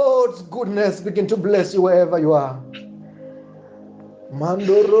Lord's goodness begin to bless you wherever you are.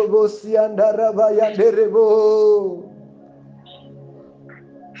 Mandorobo siandaraba yanderebo.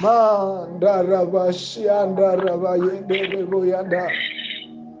 Mandaraba shiandaraba yanderebo yanda.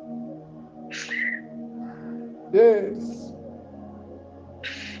 Yes.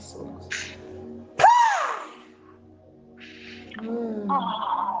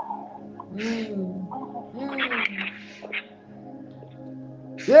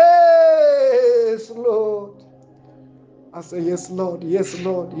 Yes, Lord. I say, yes, Lord. Yes,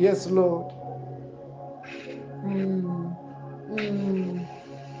 Lord. Yes, Lord.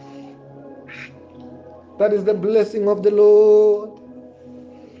 That is the blessing of the Lord.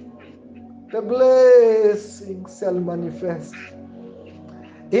 The blessing shall manifest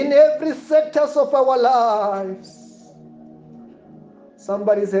in every sectors of our lives.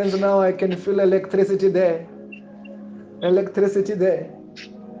 Somebody's hands now, I can feel electricity there. Electricity there.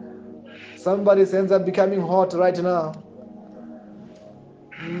 Somebody's hands are becoming hot right now.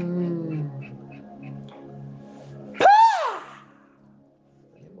 In the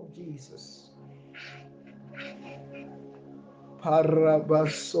name of Jesus.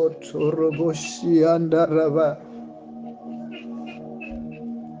 Parabasotoroboshi andaraba.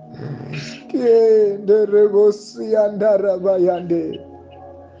 Kenderebosi andaraba yande.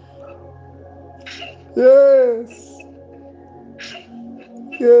 Yes.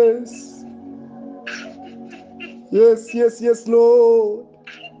 Yes. Yes, yes, yes, Lord.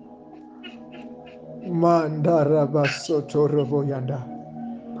 Mandaraba sotorobo yanda.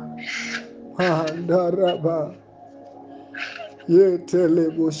 Mandaraba.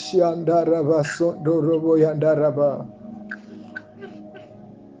 Yetelebo shiandaraba sotorobo yandaraba.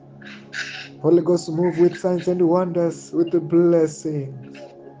 Holy Ghost, move with signs and wonders, with the blessings.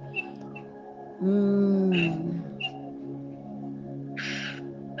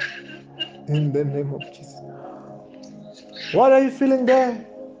 In the name of Jesus. What are you feeling there?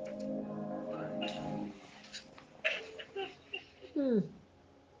 Amen,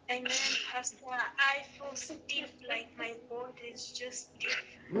 Pastor. I feel stiff, like my body is just stiff.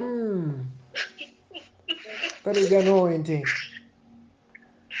 That is the anointing.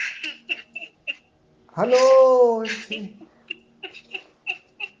 Anointing.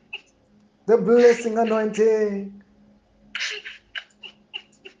 The blessing anointing.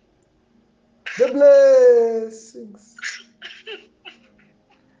 The blessings.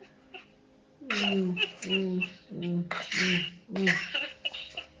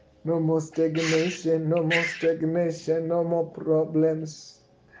 No more stagnation, no more stagnation, no more problems.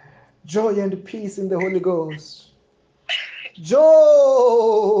 Joy and peace in the Holy Ghost.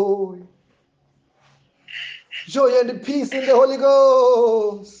 Joy. Joy and peace in the Holy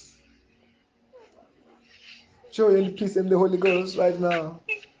Ghost. Joy and peace in the Holy Ghost right now.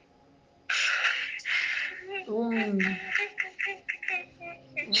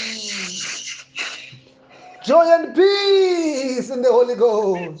 Joy and peace in the Holy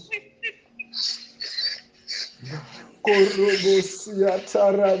Ghost.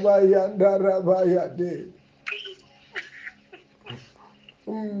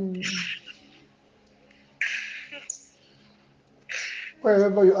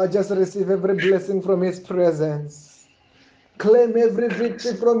 Wherever you are, just receive every blessing from His presence. Claim every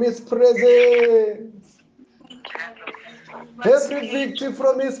victory from His presence. Every victory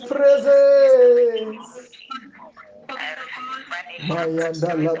from His presence.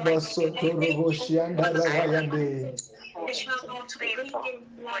 Mayanda laba soto robo shianda rabayande. shall not read in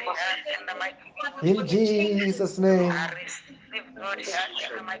life. In Jesus' name. I receive good health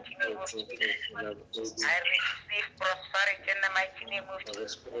in the mighty name of Jesus. I receive prosperity in the mighty name of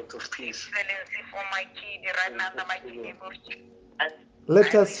Jesus. Excellency for my kid right now in the mighty name of Jesus.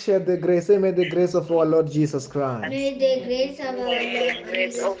 Let us share the grace. Say, may the grace of our Lord Jesus Christ, May the grace of our The Lord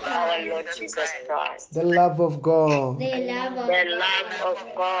grace Jesus of our Lord Christ, Jesus Christ, the love of God, the love of the love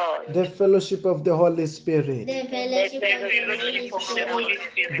of God, the fellowship of the Holy Spirit the the fellowship of the fellowship of the Holy Holy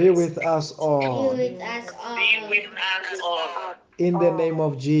Spirit be with us Spirit all. be with us all. be with us all. In the name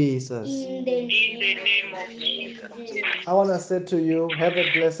of Jesus. In the name of Jesus. I want to say to you, have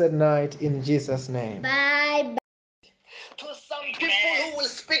a blessed night in Jesus' name. Bye. To some people who will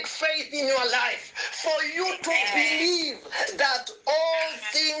speak faith in your life, for you to believe that all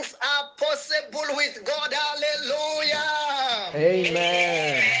things are possible with God. Hallelujah.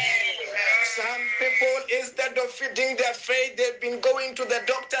 Amen. Some people, instead of feeding their faith, they've been going to the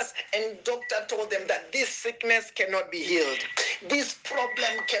doctors, and doctor told them that this sickness cannot be healed. This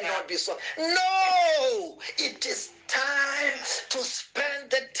problem cannot be solved. No! It is time to spend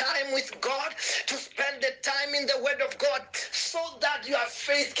the time with God, to spend the time in the Word of God, so that your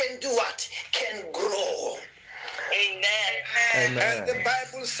faith can do what? Can grow. Amen. As the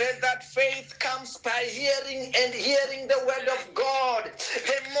Bible said that faith comes by hearing, and hearing the word of God.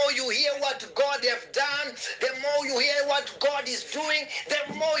 The more you hear what God has done, the more you hear what God is doing,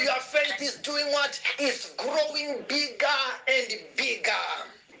 the more your faith is doing what? Is growing bigger and bigger.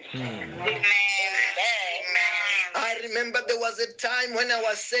 I remember there was a time when I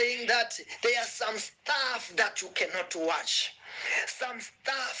was saying that there are some stuff that you cannot watch. Some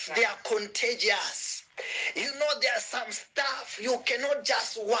stuff, they are contagious. You know, there are some stuff you cannot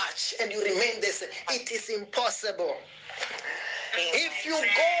just watch and you remain the same. It is impossible. If you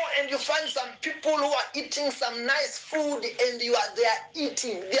go and you find some people who are eating some nice food and they are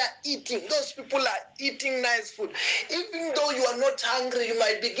eating. Those people are eating nice food. Even though you are not hungry, you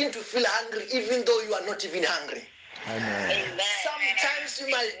might begin to feel hungry, even though you are not even hungry. Amen. Sometimes you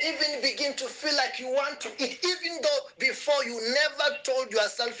might even begin to feel like you want to eat, even though before you never told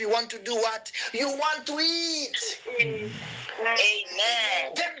yourself you want to do what? You want to eat.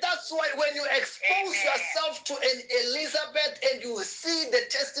 Amen. Then that's why when you expose yourself to an Elizabeth and you see the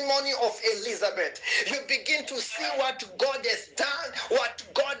testimony of Elizabeth, you begin to see what God has done, what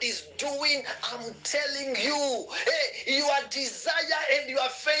God is doing. I'm telling you, hey, your desire and your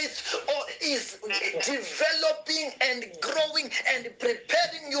faith is developing and growing and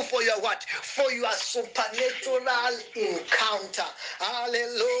preparing you for your what? For your supernatural encounter.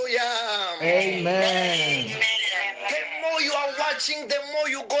 Hallelujah. Amen. The more you are watching, the more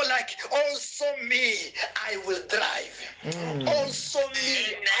you go like, also me, I will drive. Also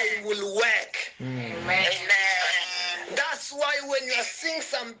me, I will work. Amen. That's why when you are seeing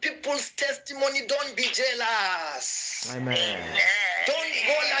some people's testimony, don't be jealous. Amen. Don't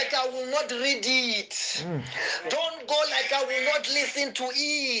go like I will not read it. Don't go like I will not listen to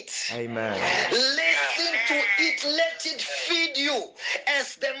it. Amen. Listen to it, let it feed you.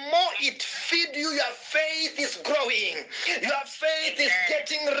 As the more it feeds you, your faith is growing. Your faith is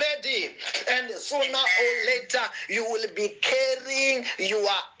getting ready. And sooner or later, you will be carrying your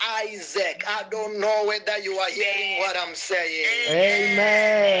Isaac. I don't know whether you are hearing what I'm saying.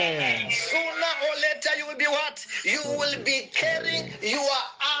 Amen. Sooner or later, you will be what? You will be carrying your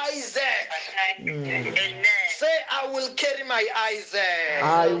Isaac. Amen. Say, I will carry my Isaac.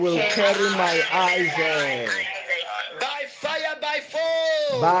 I will carry my Isaac. By fire, by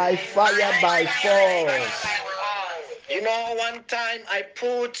force. By fire, by force. You know, one time I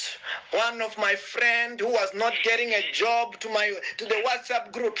put one of my friend who was not getting a job to the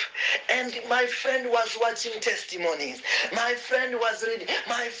WhatsApp group, and my friend was watching testimonies. My friend was reading.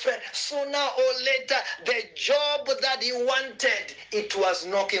 My friend, sooner or later, the job that he wanted, it was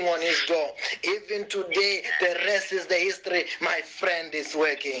knocking on his door. Even today, the rest is the history. My friend is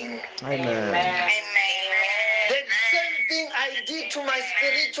working. Amen. The same thing I did to my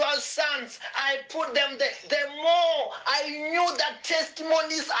spiritual sons. I put them there. The more I knew that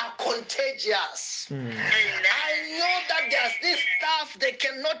testimonies are contagious. I know that there's this stuff they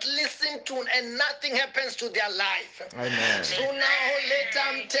cannot listen to and nothing happens to their life. Amen. Sooner or later,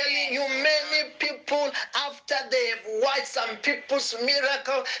 I'm telling you, many people, after they have watched some people's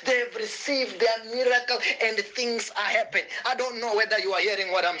miracle, they have received their miracle and things are happening. I don't know whether you are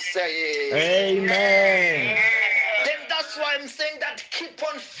hearing what I'm saying. Amen. Then That's why I'm saying that keep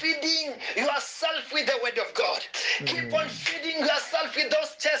on feeding yourself with the word of God. Keep on feeding yourself with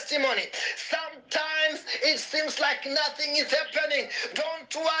those testimonies. Sometimes it seems like nothing is happening.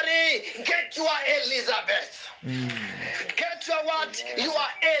 Don't worry. Get your Elizabeth. Get your what? You are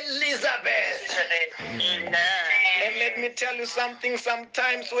Elizabeth. And let me tell you something.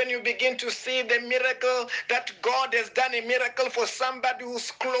 Sometimes when you begin to see the miracle that God has done, a miracle for somebody who's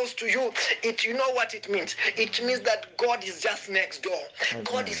close to you, you know what it means? It means that God is just next door.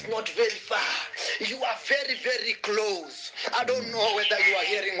 God is not very far. You are very, very close. I don't know whether you are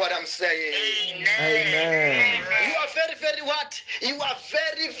hearing what I'm saying. Amen. You are very, very what? You are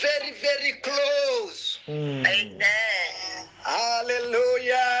very, very, very close.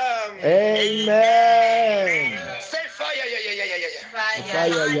 Hallelujah. Amen. Say fire. Yeah.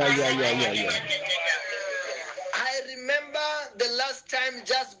 Fire, yeah. I remember the last time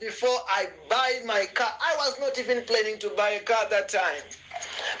just before I buy my car. I was not even planning to buy a car that time.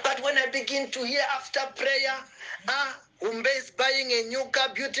 But when I begin to hear after prayer, Umbe is buying a new car,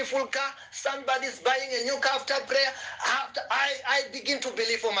 beautiful car. Somebody's buying a new car after prayer. I begin to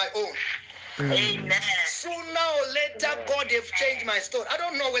believe for my own. Amen. Sooner or later, God have changed my story. I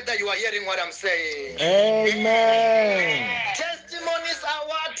don't know whether you are hearing what I'm saying. Amen. Testimonies are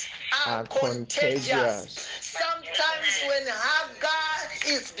what? Are Contagious. contagious. Sometimes when Hagar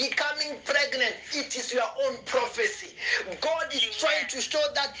is becoming pregnant, it is your own prophecy. God is trying to show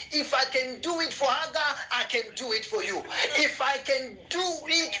that if I can do it for Hagar, I can do it for you. If I can do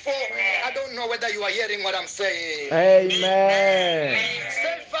it for, I don't know whether you are hearing what I'm saying. Amen.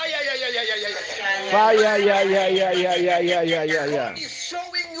 Say fire, yeah. Fire, yeah. God is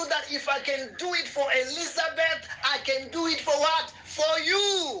showing you that if I can do it for Elizabeth, I can do it for what? For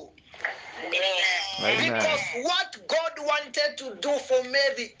you. Amen. Because what God wanted to do for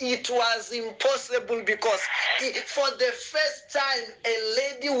Mary, it was impossible because for the first time, a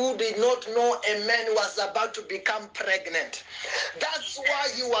lady who did not know a man was about to become pregnant. That's why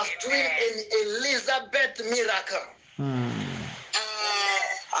he was doing an Elizabeth miracle.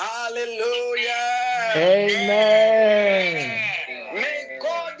 Hallelujah. Amen. May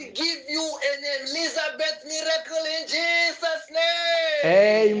God give you an Elizabeth miracle in Jesus' name.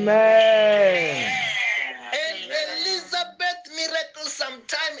 Amen. An Elizabeth miracle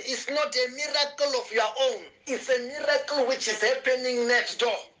sometimes is not a miracle of your own. It's a miracle which is happening next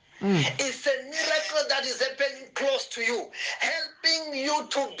door. It's a miracle that is happening close to you, helping you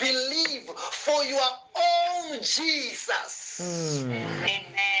to believe for your own Jesus.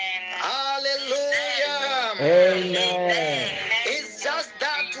 Hallelujah. Amen. It's just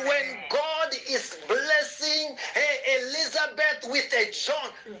that when God is blessing Elizabeth with a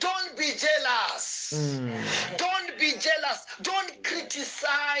John, don't be jealous. Don't be jealous. Don't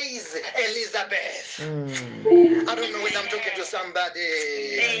criticize Elizabeth. I don't know whether I'm talking to somebody.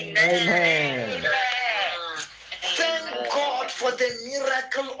 Amen. Thank God for the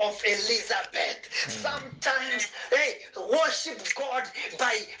miracle of Elizabeth. Sometimes, worship God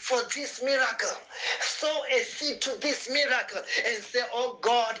for this miracle. Sow a seed to this miracle and say, oh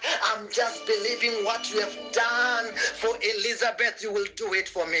God, I'm just believing what you have done for Elizabeth, you will do it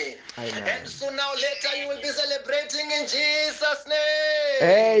for me. Amen. And sooner or later you will be celebrating in Jesus' name.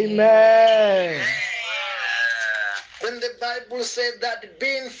 Amen. When the Bible said that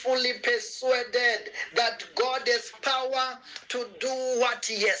being fully persuaded that God has power to do what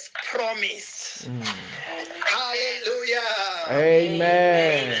he has promised. Hallelujah.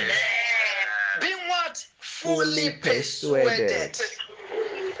 Amen. Being what? Fully persuaded.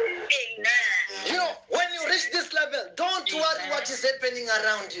 You know, when you reach this level, don't worry what is happening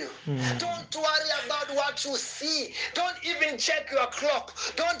around you. Don't worry about what you see. Don't even check your clock.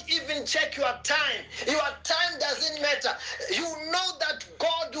 Don't even check your time. Your time doesn't matter. You know that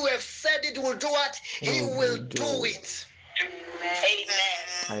God who have said it will do what? He will do it.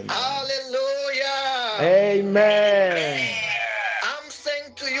 Amen. Hallelujah. Amen. I'm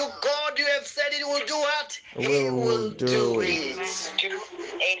saying to you, God, you have said it will do what? He Will will do do it.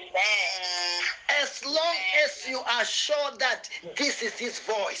 As long as you are sure that this is his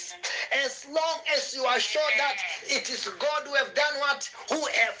voice, as long as you are sure that it is God who have done what? Who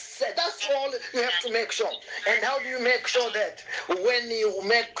have said. That's all you have to make sure. And how do you make sure that? When you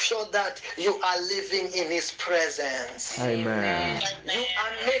make sure that you are living in his presence. Amen. You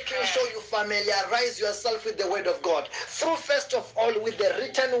are making sure you familiarize yourself with the word of God. Through first of all with the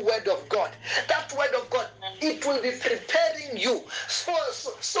written word of God. That word of God, it will be preparing you so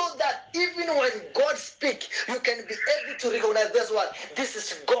that even when God speaks, you can be able to recognize this one. This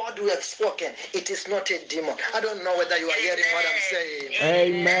is God who has spoken. It is not a demon. I don't know whether you are hearing what I'm saying.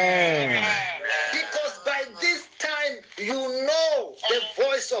 Amen. Because by this time, You know the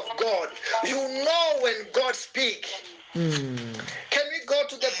voice of God. You know when God speaks. Mm. Can we go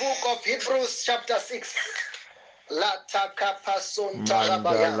to the book of Hebrews chapter 6? Mandala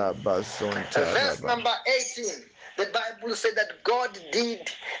basonta Verse raba. number 18. The Bible said that God did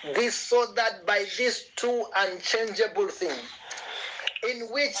this so that by these two unchangeable things, in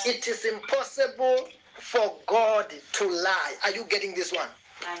which it is impossible for God to lie. Are you getting this one?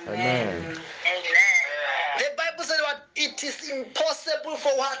 Amen. The Bible said what? It is impossible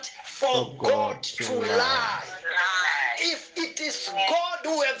for what? For God to lie. If it is God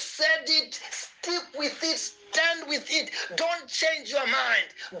who have said it, stick with it, stand with it. Don't change your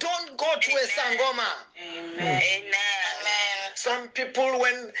mind. Don't go to a sangoma. Amen. Some people,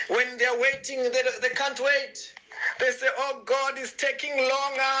 when they're waiting, they can't wait. They say, oh, God is taking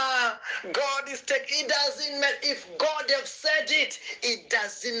longer. God is taking... It doesn't matter. If God have said it, it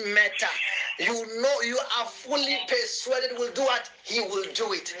doesn't matter. You know, you are fully persuaded will do what? He will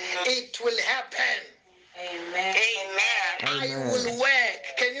do it. It will happen. Amen. I will work.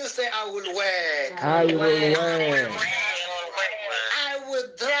 Can you say, I will work? I will work. I will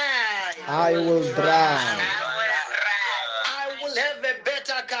drive. I will drive. I will have a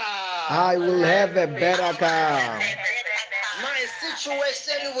better car. I will have a better car. My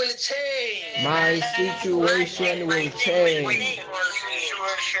situation will change. My situation will change.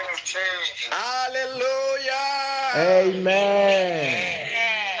 Hallelujah. Amen.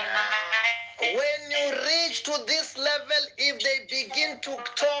 When you reach to this level, if they begin to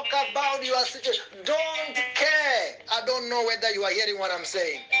talk about your situation, don't care. I don't know whether you are hearing what I'm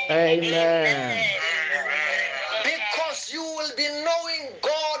saying. Amen. Because you will be knowing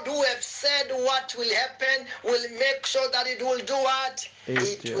God who have said what will happen, will make sure that it will do what?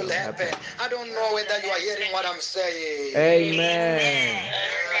 It It will will happen. happen. I don't know whether you are hearing what I'm saying. Amen.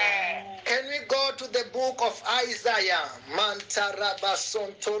 Can we go to the book of Isaiah? Mandala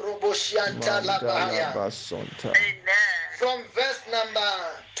Mantarabasontoroboshiantalabahaya. basonta. From verse number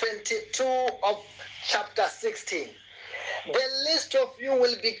 22 of chapter 16. The least of you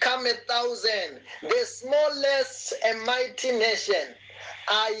will become 1,000, the smallest a mighty nation.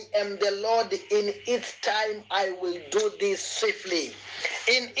 I am the Lord, in its time I will do this swiftly.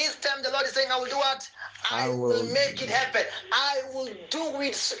 In its time the Lord is saying, I will do what? I will make it happen. I will do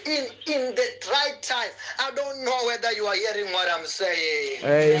it in the right time. I don't know whether you are hearing what I'm saying.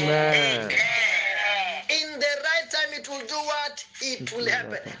 Amen. In the right time it will do what? It will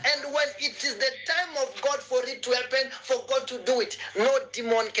happen. And when it is the time of God for it to happen, for God to do it, no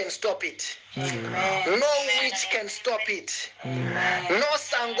demon can stop it. No witch can stop it. No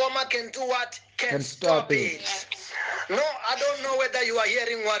sangoma can do what? Can stop it. No, I don't know whether you are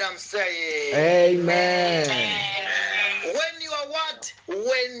hearing what I'm saying. Amen. When you are what?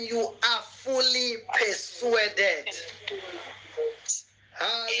 When you are fully persuaded.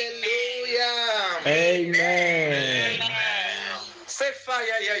 Hallelujah. Amen. Say fire,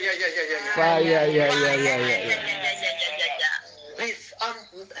 yeah. Fire, yeah. This,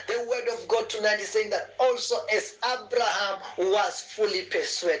 the word of God tonight is saying that also as Abraham was fully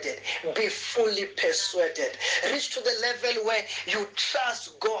persuaded, be fully persuaded. Reach to the level where you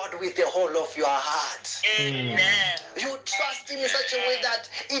trust God with the whole of your heart. You trust Him in such a way that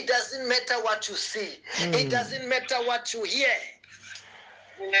it doesn't matter what you see. It doesn't matter what you hear.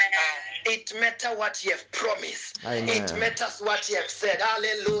 It matters what you have promised. Amen. It matters what you have said.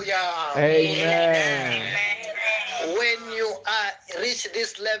 Hallelujah. Amen. When you are reach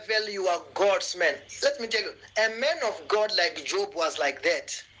this level, you are God's man. Let me tell you, a man of God like Job was like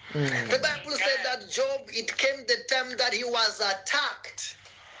that. The Bible said that Job, it came the time that he was attacked.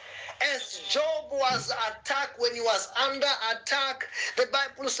 As Job was attacked, when he was under attack, the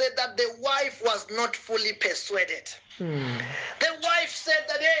Bible said that the wife was not fully persuaded. The wife said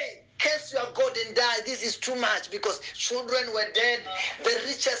that, hey, case your God and die, this is too much, because children were dead. The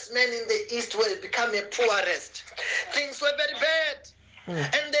richest men in the east will become a poorest. Things were very bad.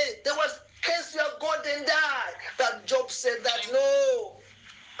 And there was case your God and die. But Job said that, no.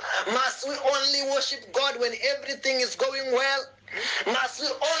 Must we only worship God when everything is going well? Must we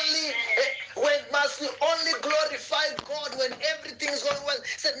only glorify God when everything is going well? He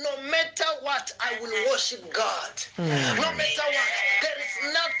said, no matter what, I will worship God. No matter what, there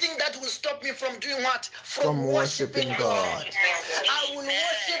is nothing that will stop me from doing what? From worshiping God. I will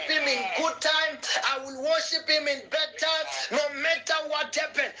worship Him in good time. I will worship Him in bad time. No matter what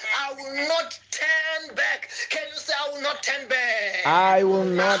happens, I will not turn back. Can you say, I will not turn back? I will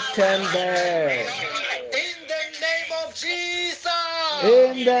not turn back. In the name of Jesus.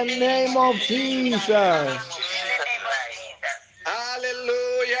 In the name of Jesus.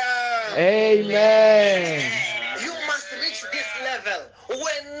 Hallelujah. Amen. You must well,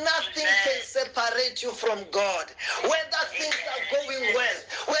 when nothing can separate you from God, whether things are going well,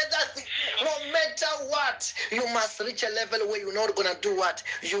 no matter what, you must reach a level where you're not gonna do what?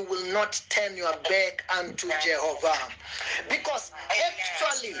 You will not turn your back unto Jehovah. Because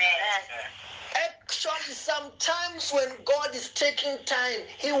actually, sometimes when God is taking time,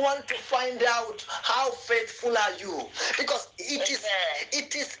 He wants to find out how faithful are you. Because it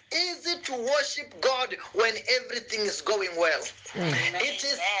is easy to worship God when everything is going well. It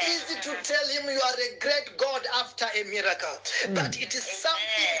is easy to tell Him you are a great God after a miracle. But it is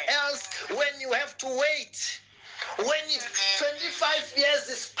something else when you have to wait. When 25 years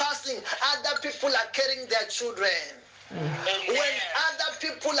is passing, other people are carrying their children. When other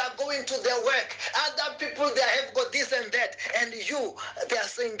people are going to their work, other people they have got this and that, and they are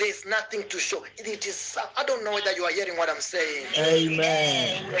saying there is nothing to show. It is. I don't know whether you are hearing what I'm saying.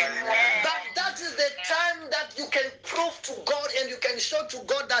 Amen. But that is the time that you can prove to God and you can show to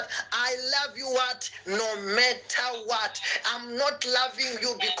God that I love you what? No matter what. I'm not loving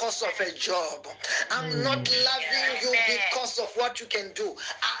you because of a job. I'm not loving you because of what you can do.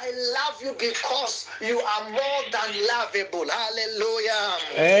 I love you because you are more than lovable. Hallelujah.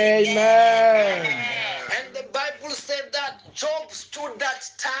 Amen. And the Bible said that Job stood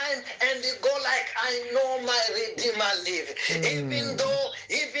that time and he go like, I know my Redeemer live.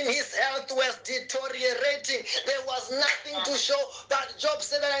 Even his health was deteriorating. There was nothing to show. But Job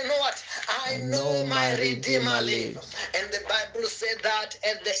said that I know what? I know my Redeemer live. And the Bible said that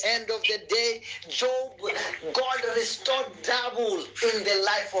at the end of the day, God restored double in the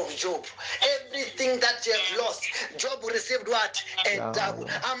life of Job. Everything that you have lost, Job received what? A double.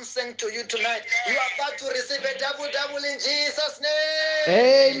 I'm saying to you tonight, you are about to receive a double in Jesus' name.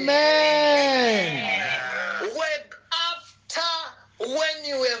 Amen. When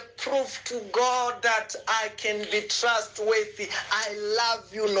you have proved to God that I can be trustworthy, I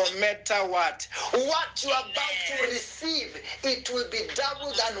love you no matter what. What you are about to receive, it will be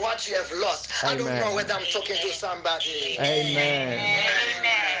double than what you have lost. I don't know whether I'm talking to somebody. Amen.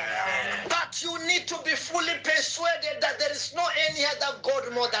 But you need to be fully persuaded that there is no any other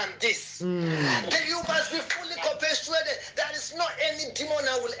God more than this. That you must be fully persuaded there is no any demon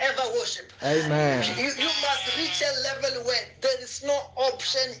I will ever worship. Amen. You must reach a level where there is no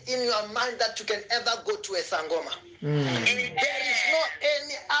option in your mind that you can ever go to a Sangoma. There is no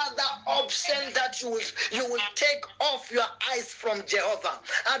any other option that you will take off your eyes from Jehovah.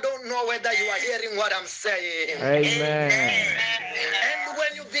 I don't know whether you are hearing what I'm saying. Amen. And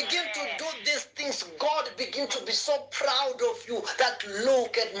when you begin to do these things, God begin to be so proud of you that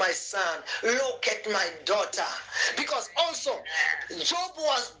look at my son, look at my daughter. Because also, God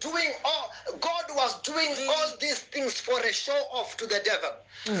was doing all these things for a show off to the devil.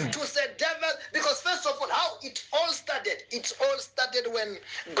 To say devil, because first of all, how it all started when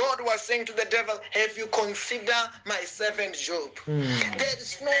God was saying to the devil, have you considered my servant Job? There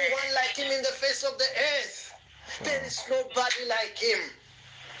is no one like him in the face of the earth. There is nobody like him.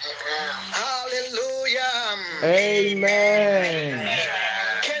 Hallelujah. Amen.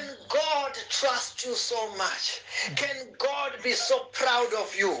 Can God trust you so much? Can God be so proud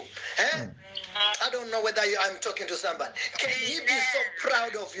of you? I don't know whether I'm talking to somebody. Can He be so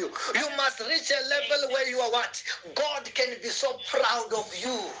proud of you? You must reach a level where you are what? God can be so proud of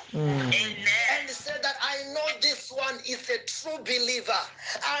you. And say that I know this one is a true believer.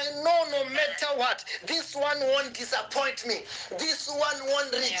 I know no matter what, this one won't disappoint me. This one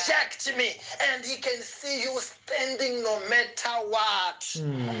won't reject me. And He can see you standing no matter what.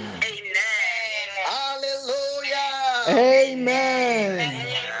 Hallelujah. Amen.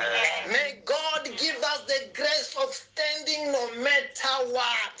 May God give us the grace of standing no matter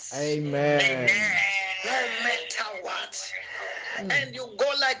what. Amen. No matter what. And you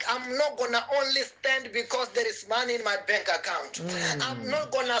go like, I'm not gonna only stand because there is money in my bank account. I'm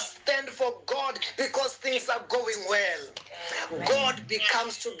not gonna stand for God because things are going well. God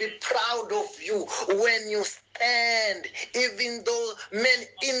becomes to be proud of you when you stand, even though men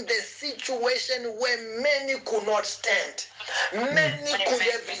in the situation where many could not stand. Many could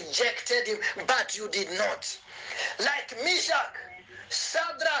have rejected him, but you did not. Like Meshach,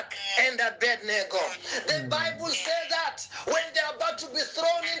 Shadrach, and Abednego. The Bible says that when they're about to be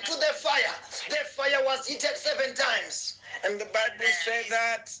thrown into the fire was heated 7 times. And the Bible said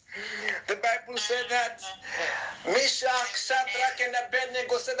that Meshach, Shadrach, and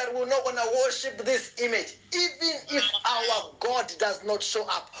Abednego said that we're not going to worship this image. Even if our God does not show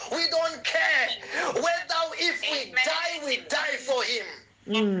up, we don't care. Whether if we die for him.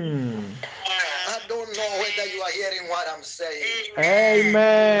 I don't know whether you are hearing what I'm saying.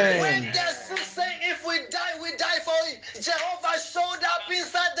 Amen. When they're still saying if we die for him, Jehovah showed up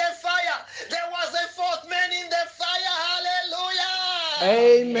inside the fire. There was a fourth man in the fire. Hallelujah.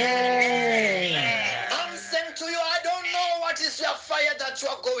 Amen. I'm saying to you, I don't know what is your fire that you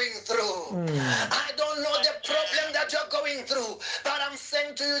are going through. I don't know the problem that you're going through. But I'm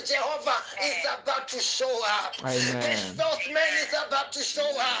saying to you, Jehovah is about to show up. Amen. The fourth man is about to show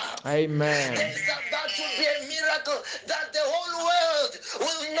up. Amen. There's about to be a miracle that the whole world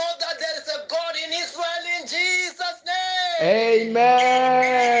will know that there is a God in Israel in Jesus' name.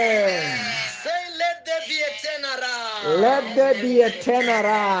 Amen. Say, let there be a turnaround. Let there be a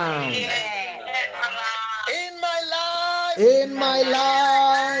turnaround In my life, in my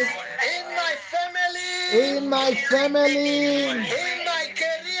life, in my family, in my family, in my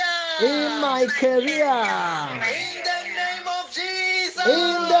career, in my career. in the name of Jesus.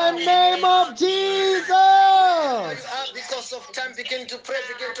 In the name of Jesus. Because of time, begin to pray,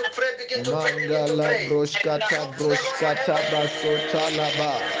 begin to pray, begin to pray, begin to Mangala pray. broshkata basota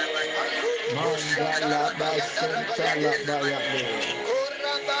laba. Mangala basota laba yabe.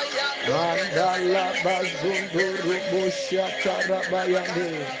 Mandala bazunduru boshata rabayande.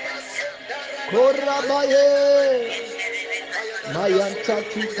 Korabaye.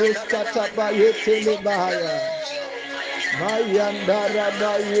 Mayantaki broskata bayete lebaya. Mayandara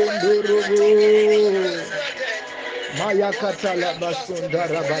bayundurubu. Mayakatala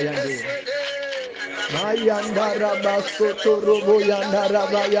basundara bayande. Mayandara basoturubu yandara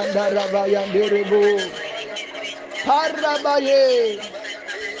bayandara bayanderebu. Parabaye.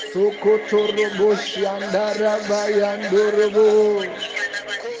 Sukuturubu shandara bayandurubu.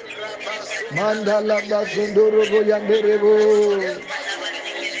 Mandala basundurubu yanderebu.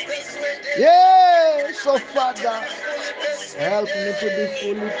 Yes, so Father, help me to be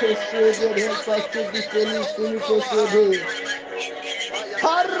fully persuaded. Help us to be fully persuaded.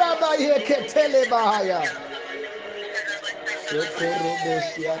 Parabaye ketele bahaya.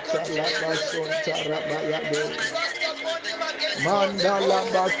 Sokorobosia talabason tarabayade. Mandala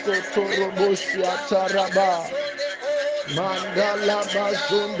basotorobosia taraba. Mandala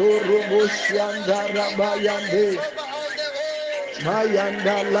basondorobosia darabayande.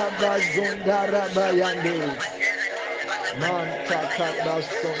 Mayandala basondarabayande. Mantaka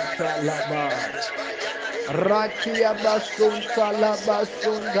basonta laba. Rakia basonta laba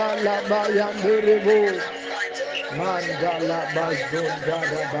sonda laba yanderebo. Mandala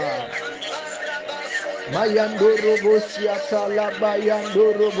bazondaraba. Mayandorobo siata laba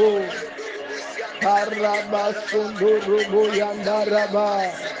yandorobo. Karabasondorobo yandaraba.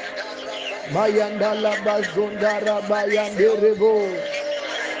 Mayandala bazondaraba yanderebo.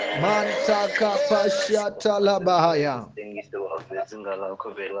 Mantaka pashiata labahaya.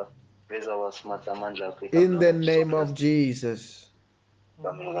 In the name of Jesus.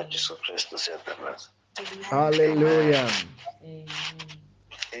 Hallelujah.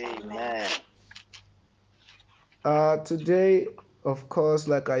 Amen. Today, of course,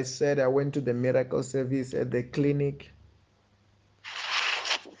 like I said, I went to the miracle service at the clinic.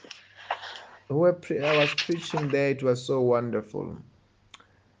 I was preaching there. It was so wonderful.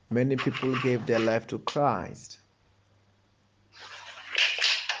 Many people gave their life to Christ.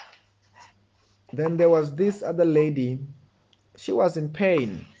 Then there was this other lady. She was in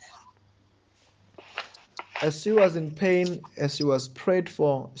pain. As she was in pain, as she was prayed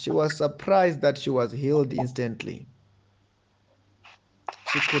for, she was surprised that she was healed instantly.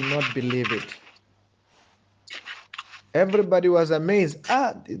 She could not believe it. Everybody was amazed.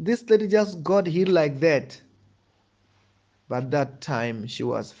 This lady just got healed like that. But that time she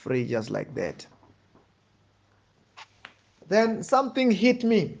was free just like that. Then something hit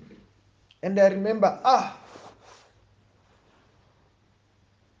me. And I remember,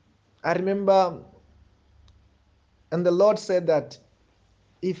 and the Lord said that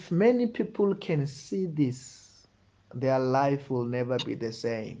if many people can see this, their life will never be the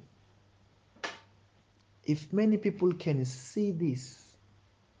same. If many people can see this,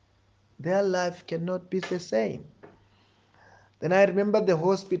 their life cannot be the same. Then I remember the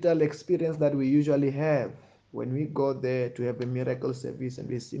hospital experience that we usually have when we go there to have a miracle service and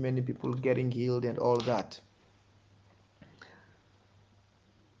we see many people getting healed and all that.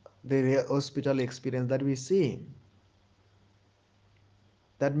 The hospital experience that we see.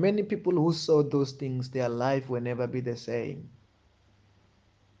 That many people who saw those things, their life will never be the same.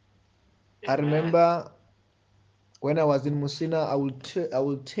 I remember when I was in Musina, I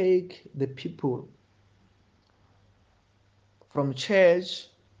will take the people from church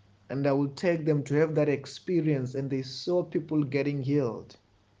and I will take them to have that experience, and they saw people getting healed.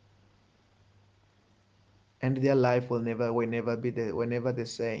 And their life will never be the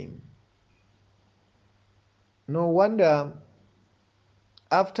same. No wonder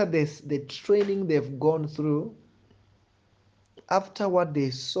after this, the training they've gone through, after what they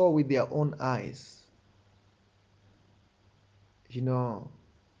saw with their own eyes, you know,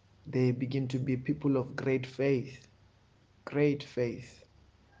 they begin to be people of great faith. Great faith.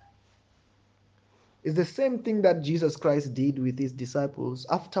 It's the same thing that Jesus Christ did with his disciples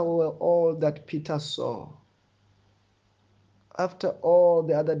after all that Peter saw. After all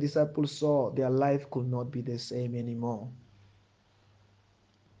the other disciples saw, their life could not be the same anymore.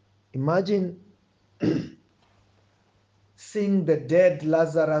 Imagine seeing the dead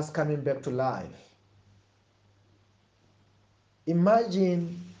Lazarus coming back to life.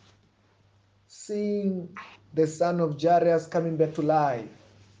 Imagine seeing the son of Jairus coming back to life.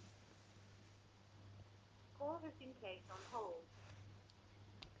 Call has been placed on hold.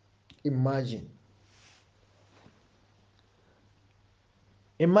 Imagine.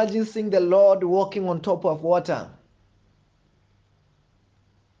 Imagine seeing the Lord walking on top of water.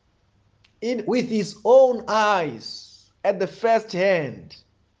 With his own eyes at the first hand.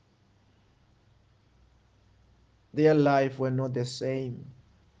 Their life were not the same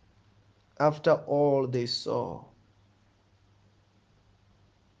after all they saw.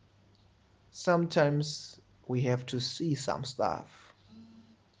 Sometimes we have to see some stuff.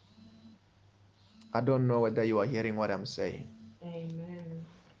 I don't know whether you are hearing what I'm saying. Amen.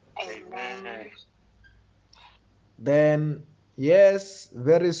 Amen. Then, yes,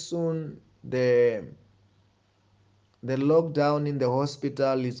 very soon the lockdown in the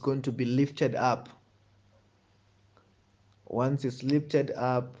hospital is going to be lifted up. Once it's lifted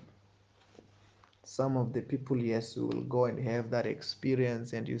up, some of the people, yes, will go and have that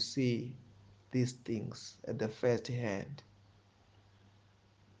experience, and you see these things at the first hand.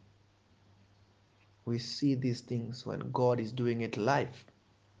 We see these things when God is doing it live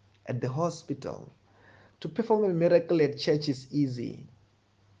at the hospital. To perform a miracle at church is easy.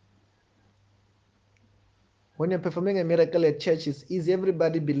 When you're performing a miracle at church, it's easy.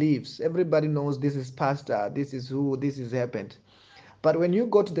 Everybody believes. Everybody knows this is pastor. This is who. This has happened. But when you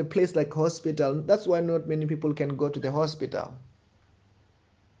go to the place like hospital, that's why not many people can go to the hospital.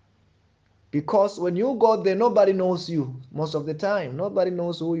 Because when you go there, nobody knows you most of the time. Nobody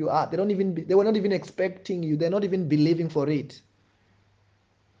knows who you are. They were not even expecting you. They're not even believing for it.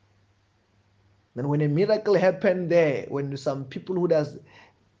 Then when a miracle happened there, when some people who does,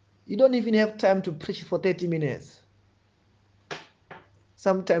 you don't even have time to preach for 30 minutes.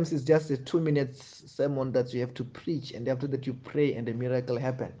 Sometimes it's just a 2 minute sermon that you have to preach, and after that you pray and a miracle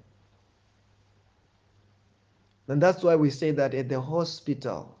happen. And that's why we say that at the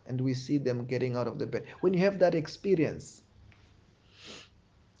hospital and we see them getting out of the bed. When you have that experience,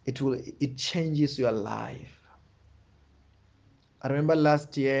 it changes your life. I remember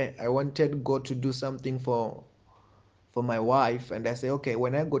last year I wanted God to do something for my wife, and I say, okay,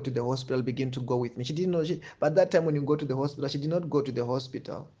 when I go to the hospital, begin to go with me. She didn't know, but that time when you go to the hospital, she did not go to the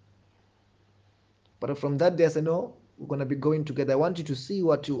hospital. But from that day I said, no, we're going to be going together. I want you to see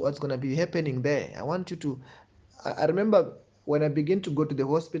what's going to be happening there. I want you to, I remember when I began to go to the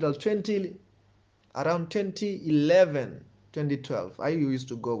hospital around 2011, 2012, I used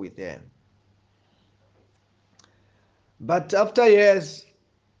to go with them. But after years,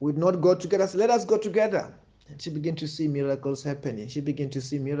 we'd not go together. So let us go together. And she began to see miracles happening. She began to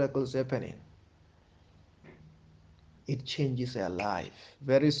see miracles happening. It changes her life.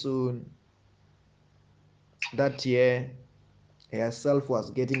 Very soon, that year, herself was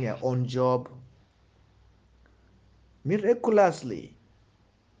getting her own job. Miraculously.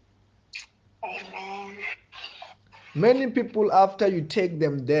 Amen. Many people, after you take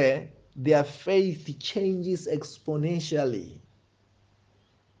them there, their faith changes exponentially.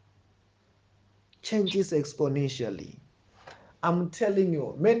 Changes exponentially. I'm telling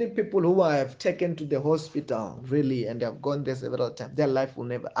you, many people who I have taken to the hospital, really, and they have gone there several times,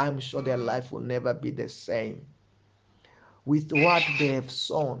 I'm sure their life will never be the same with what they have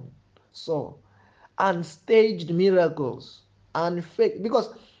sown. So, unstaged miracles, unfake.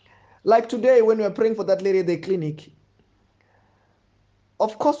 Because, like today, when we were praying for that lady at the clinic,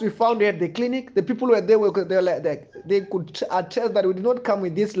 of course, we found her at the clinic. The people were there, they could attest that we did not come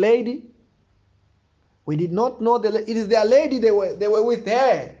with this lady. We did not know it is their lady. They were with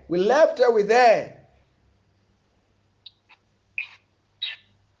her. We left her with her.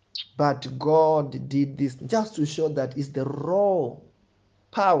 But God did this just to show that it's the raw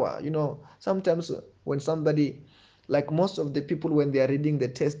power. Sometimes when somebody, like most of the people, when they are reading the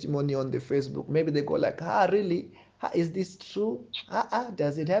testimony on the Facebook, maybe they go like, really? Is this true?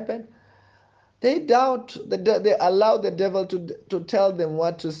 Does it happen? They doubt. They allow the devil to tell them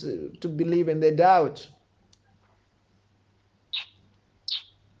what to believe, and they doubt.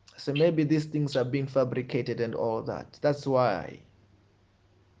 So maybe these things are being fabricated and all that. That's why.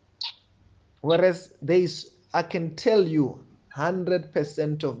 Whereas I can tell you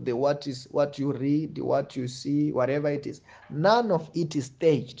 100% of the what you read, what you see, whatever it is, none of it is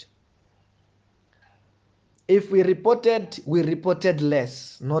staged. If we reported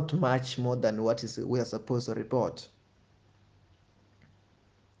less, not much more than what is we are supposed to report.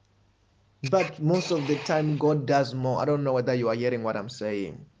 But most of the time, God does more. I don't know whether you are hearing what I'm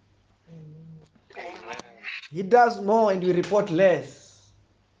saying. He does more and we report less.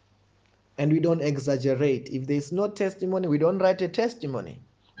 And we don't exaggerate. If there's no testimony, we don't write a testimony.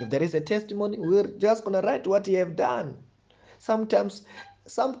 If there is a testimony, we're just going to write what you have done. Sometimes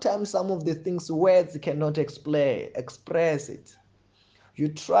some of the things words cannot express it. You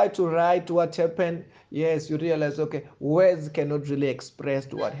try to write what happened, yes, you realize, okay, words cannot really express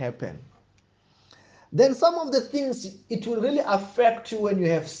what happened. Then some of the things, it will really affect you when you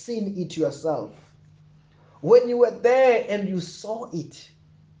have seen it yourself. When you were there and you saw it,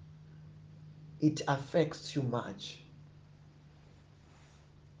 it affects you much.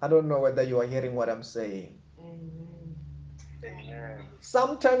 I don't know whether you are hearing what I'm saying.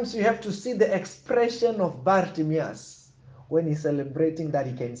 Sometimes you have to see the expression of Bartimaeus when he's celebrating that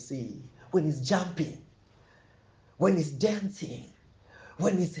he can see, when he's jumping, when he's dancing,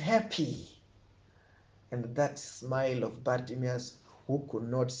 when he's happy. And that smile of Bartimaeus, who could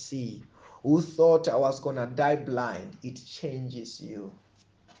not see, who thought I was going to die blind, it changes you.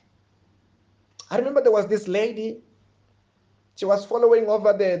 I remember there was this lady, she was following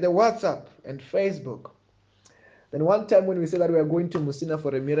over the WhatsApp and Facebook. Then one time when we said that we were going to Musina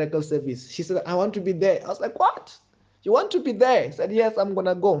for a miracle service, she said, I want to be there. I was like, what? You want to be there? I said, yes, I'm going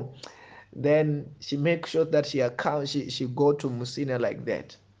to go. Then she made sure that she go to Musina like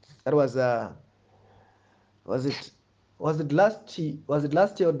that. That was was it last year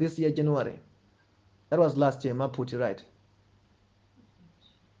or this year, January? That was last year, Maputi, right?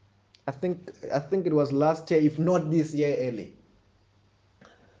 I think it was last year, if not this year early.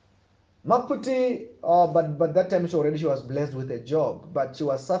 Maputi, but that time she was blessed with a job, but she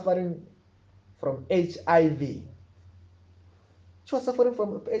was suffering from HIV. She was suffering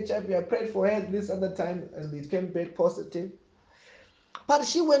from HIV. I prayed for her this other time and it came back positive. But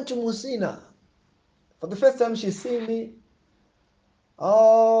she went to Musina. For the first time she seen me.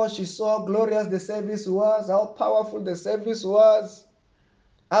 Oh, she saw how glorious the service was, how powerful the service was.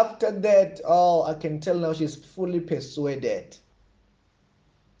 After that, oh, I can tell now she's fully persuaded.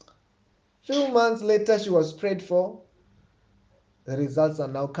 Few months later, she was prayed for. The results are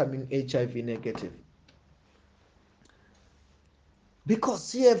now coming HIV negative. Because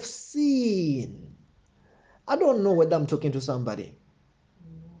she have seen. I don't know whether I'm talking to somebody.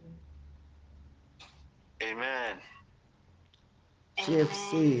 Amen. She have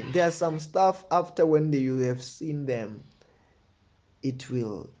seen. There's some stuff after when you have seen them. It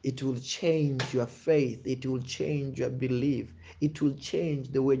will change your faith. It will change your belief. It will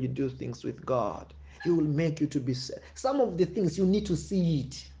change the way you do things with God. It will make you to be. Some of the things you need to see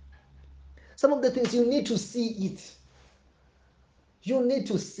it. Some of the things you need to see it. You need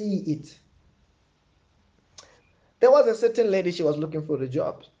to see it. There was a certain lady, she was looking for a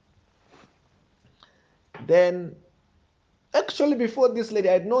job. Then, actually before this lady,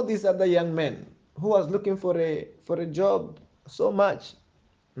 I know this other young man who was looking for a job so much.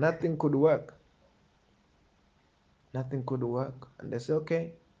 Nothing could work. Nothing could work. And they said,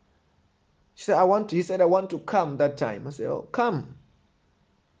 okay. He said, I want to come that time. I said, oh, come.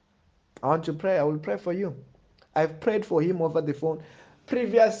 I want to pray. I will pray for you. I've prayed for him over the phone.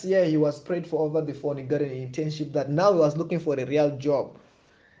 Previous year, he was prayed for over the phone. He got an internship that now he was looking for a real job.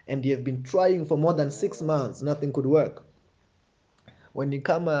 And he have been trying for more than 6 months. Nothing could work. When he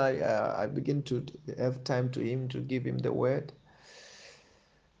come, I begin to have time to him to give him the word.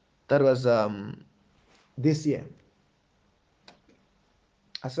 That was this year.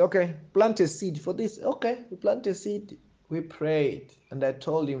 I said, okay, plant a seed for this. Okay, we plant a seed. We prayed. And I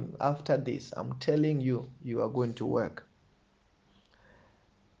told him, after this, I'm telling you, you are going to work.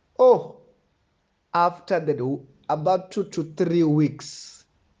 Oh, after that, about 2 to 3 weeks,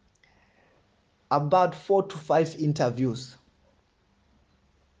 about 4 to 5 interviews.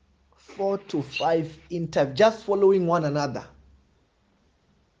 4 to 5 interviews, just following one another.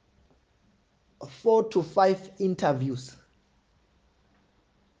 4 to 5 interviews.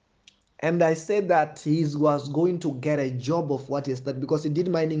 And I said that he was going to get a job of what he studied because he did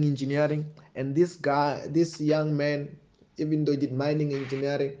mining engineering. And this young man, even though he did mining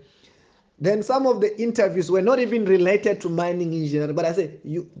engineering, then some of the interviews were not even related to mining engineering. But I said,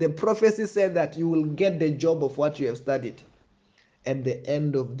 the prophecy said that you will get the job of what you have studied. At the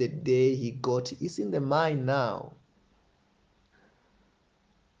end of the day, he got it's in the mind now.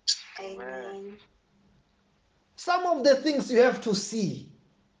 Amen. Some of the things you have to see.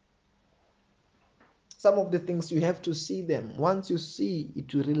 Some of the things you have to see them. Once you see,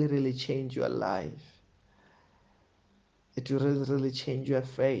 it will really, really change your life. It will really, really change your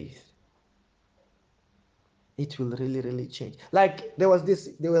faith. It will really, really change. Like there was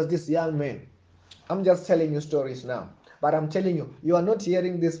this young man. I'm just telling you stories now, but I'm telling you, you are not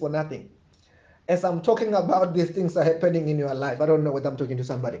hearing this for nothing. As I'm talking about these things are happening in your life, I don't know whether I'm talking to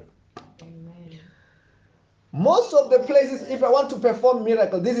somebody. Amen. Most of the places, if I want to perform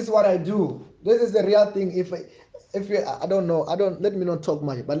miracle, this is what I do. This is the real thing. If you, I don't know, let me not talk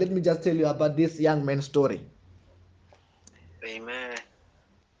much, but let me just tell you about this young man's story. Amen.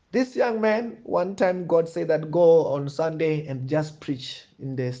 This young man, one time God said that go on Sunday and just preach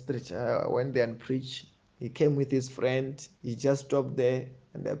in the street. Went there and preach. He came with his friend. He just stopped there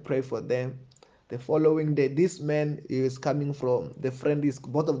and I pray for them. The following day, this man is coming from, the friend is,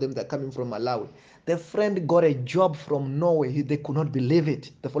 both of them, they're coming from Malawi. The friend got a job from Norway. They could not believe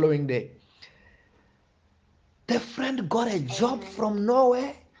it. The following day, the friend got a job from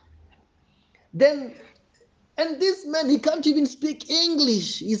Norway. Then, and this man, he can't even speak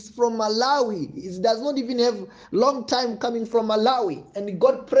English. He's from Malawi. He does not even have long time coming from Malawi. And he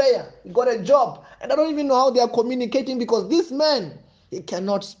got prayer. He got a job. And I don't even know how they are communicating because this man, he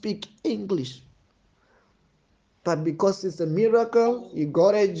cannot speak English. But because it's a miracle, he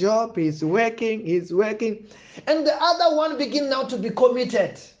got a job, he's working. And the other one began now to be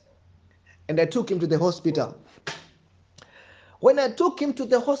committed. And I took him to the hospital. When I took him to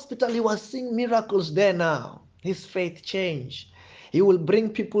the hospital, he was seeing miracles there now. His faith changed. He will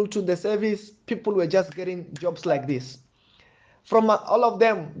bring people to the service. People were just getting jobs like this. From all of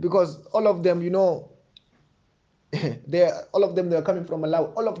them, because all of them, all of them, they were coming from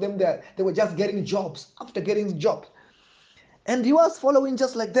Malawi. All of them, they were just getting jobs after getting jobs. And he was following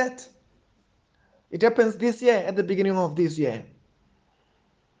just like that. It happens this year, at the beginning of this year.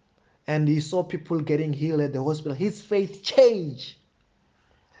 And he saw people getting healed at the hospital. His faith changed.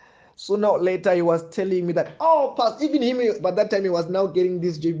 Sooner or later, he was telling me that, oh, Pastor, even him, by that time, he was now getting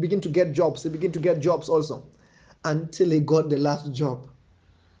this, he began to get jobs. He began to get jobs also. Until he got the last job.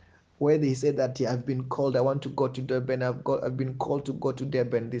 Where they said that I've been called, I want to go to Durban. I've been called to go to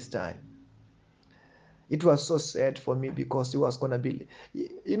Durban this time. It was so sad for me because he was going to be,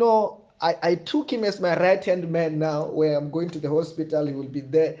 I took him as my right-hand man now, where I'm going to the hospital. He will be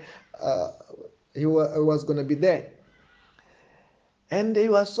there. He was going to be there. And he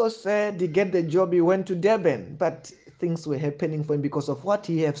was so sad. He get the job. He went to Durban. But things were happening for him because of what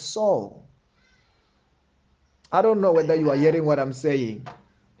he have saw. I don't know whether you are hearing what I'm saying.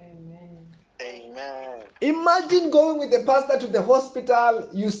 Amen. Amen. Imagine going with the pastor to the hospital.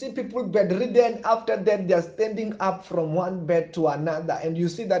 You see people bedridden. After that, they are standing up from one bed to another. And you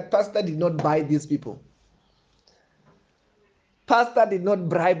see that pastor did not buy these people. Pastor did not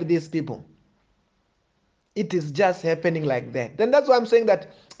bribe these people. It is just happening like that. Then that's why I'm saying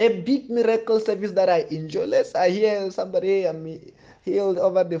that a big miracle service that I enjoy. I hear somebody healed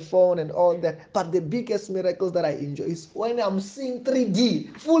over the phone and all that. But the biggest miracles that I enjoy is when I'm seeing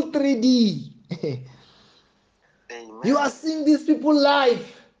 3D, full 3D. Amen. You are seeing these people live.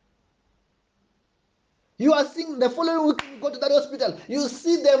 You are seeing the following week you go to that hospital. You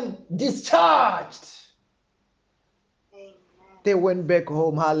see them discharged. Amen. They went back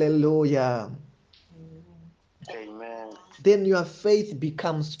home. Hallelujah. Amen. Then your faith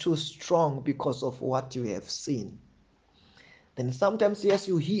becomes too strong because of what you have seen. Then sometimes, yes,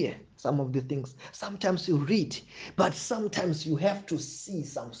 you hear some of the things. Sometimes you read. But sometimes you have to see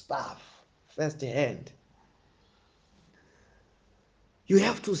some stuff firsthand. You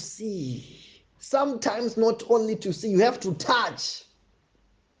have to see. Sometimes not only to see, you have to touch.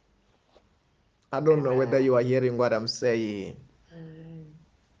 I don't know whether you are hearing what I'm saying. Amen.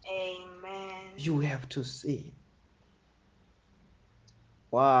 Amen. You have to see.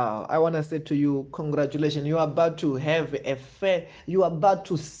 Wow, I want to say to you, congratulations. You are about to have a fair, you are about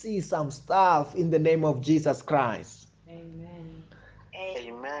to see some stuff in the name of Jesus Christ. Amen.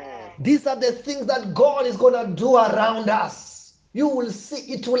 Amen. These are the things that God is going to do around us. You will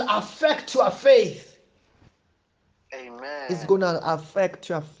see it will affect your faith. Amen. It's going to affect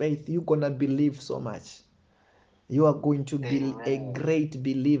your faith. You're going to believe so much. You are going to be a Amen. great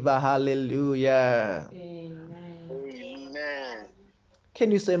believer. Hallelujah. Amen. Amen. Can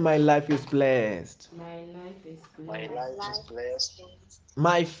you say, my life is blessed? My life is My blessed. life is blessed.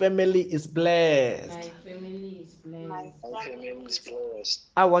 My family is blessed. My family is blessed. My family is blessed.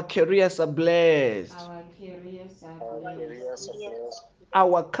 Our careers are blessed. Our careers are Our blessed. careers are blessed.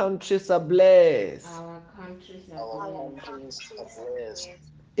 Our countries are blessed. Our countries are Our blessed. countries are blessed.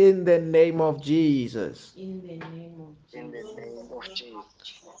 In the name of Jesus. In the name of In the Jesus. name of Jesus.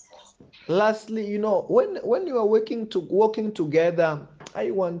 Lastly, when you are working together,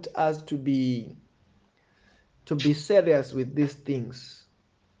 I want us to be serious with these things.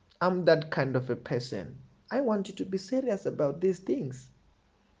 I'm that kind of a person. I want you to be serious about these things.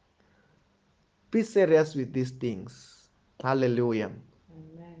 Be serious with these things. Hallelujah.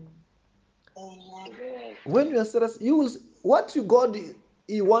 Amen. Amen. When you are serious, use what you God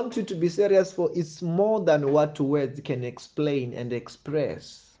He wants you to be serious for is more than what words can explain and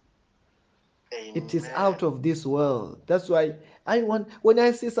express. It is Amen. out of this world. That's why I want, when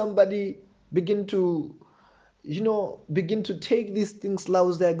I see somebody begin to, begin to take these things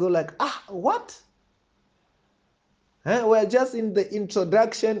loudly, I go like, what? We're just in the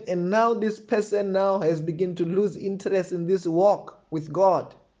introduction, and now this person now has begun to lose interest in this walk with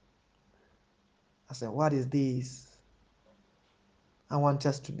God. I said, what is this? I want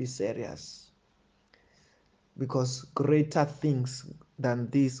us to be serious, because greater things than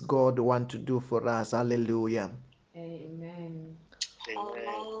this God want to do for us. Hallelujah. Amen.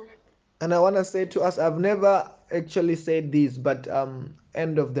 Amen. And I want to say to us, I've never actually said this, but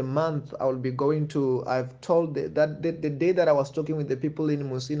end of the month I will be going to, I've told that the day that I was talking with the people in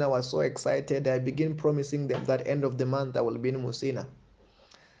Musina, I was so excited. I began promising them that end of the month I will be in Musina.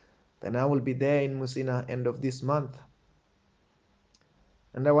 Then I will be there in Musina end of this month.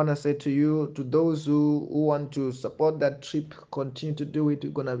 And I want to say to you, to those who want to support that trip, continue to do it.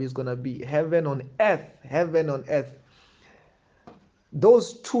 It's gonna be heaven on earth, heaven on earth.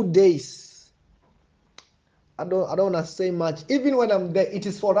 Those 2 days, I don't want to say much. Even when I'm there, it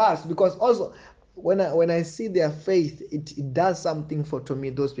is for us, because also when I see their faith, it does something to me.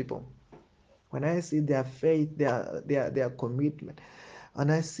 Those people, when I see their faith, their commitment, and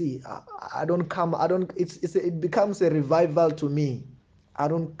I see, I don't come. I don't. It becomes a revival to me. I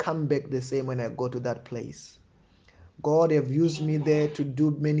don't come back the same when I go to that place. God have used me there to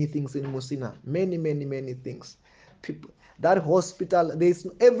do many things in Musina. Many, many, many things. People, that hospital, there's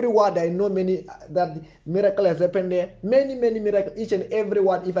every word I know, many that miracle has happened there. Many, many miracles, each and every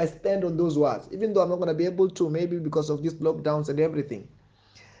one, if I stand on those words, even though I'm not going to be able to, maybe because of these lockdowns and everything.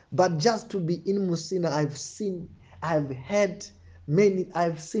 But just to be in Musina, I've seen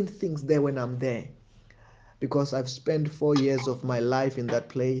things there when I'm there, because I've spent 4 years of my life in that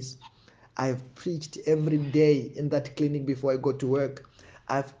place. I've preached every day in that clinic before I go to work.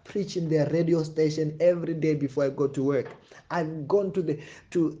 I've preached in their radio station every day before I go to work. I've gone to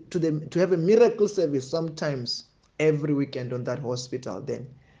have a miracle service sometimes every weekend on that hospital then.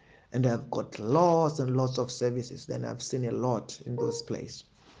 And I've got lots and lots of services. Then I've seen a lot in those places.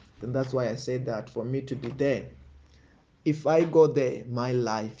 And that's why I said that for me to be there, if I go there, my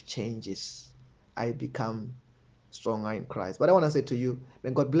life changes. I become stronger in Christ. But I want to say to you,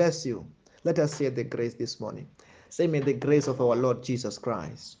 may God bless you. Let us share the grace this morning. Say, may the grace of our Lord Jesus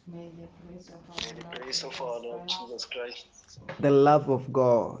Christ, May the grace of May our the Lord grace of Jesus our Lord Christ, Jesus Christ, the love of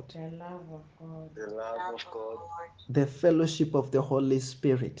God, the love of God, the love of God, the fellowship of the Holy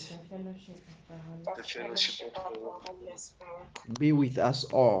Spirit the fellowship of the Holy the Spirit fellowship of the Holy Spirit be with us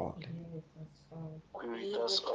all be with us all. be with us all.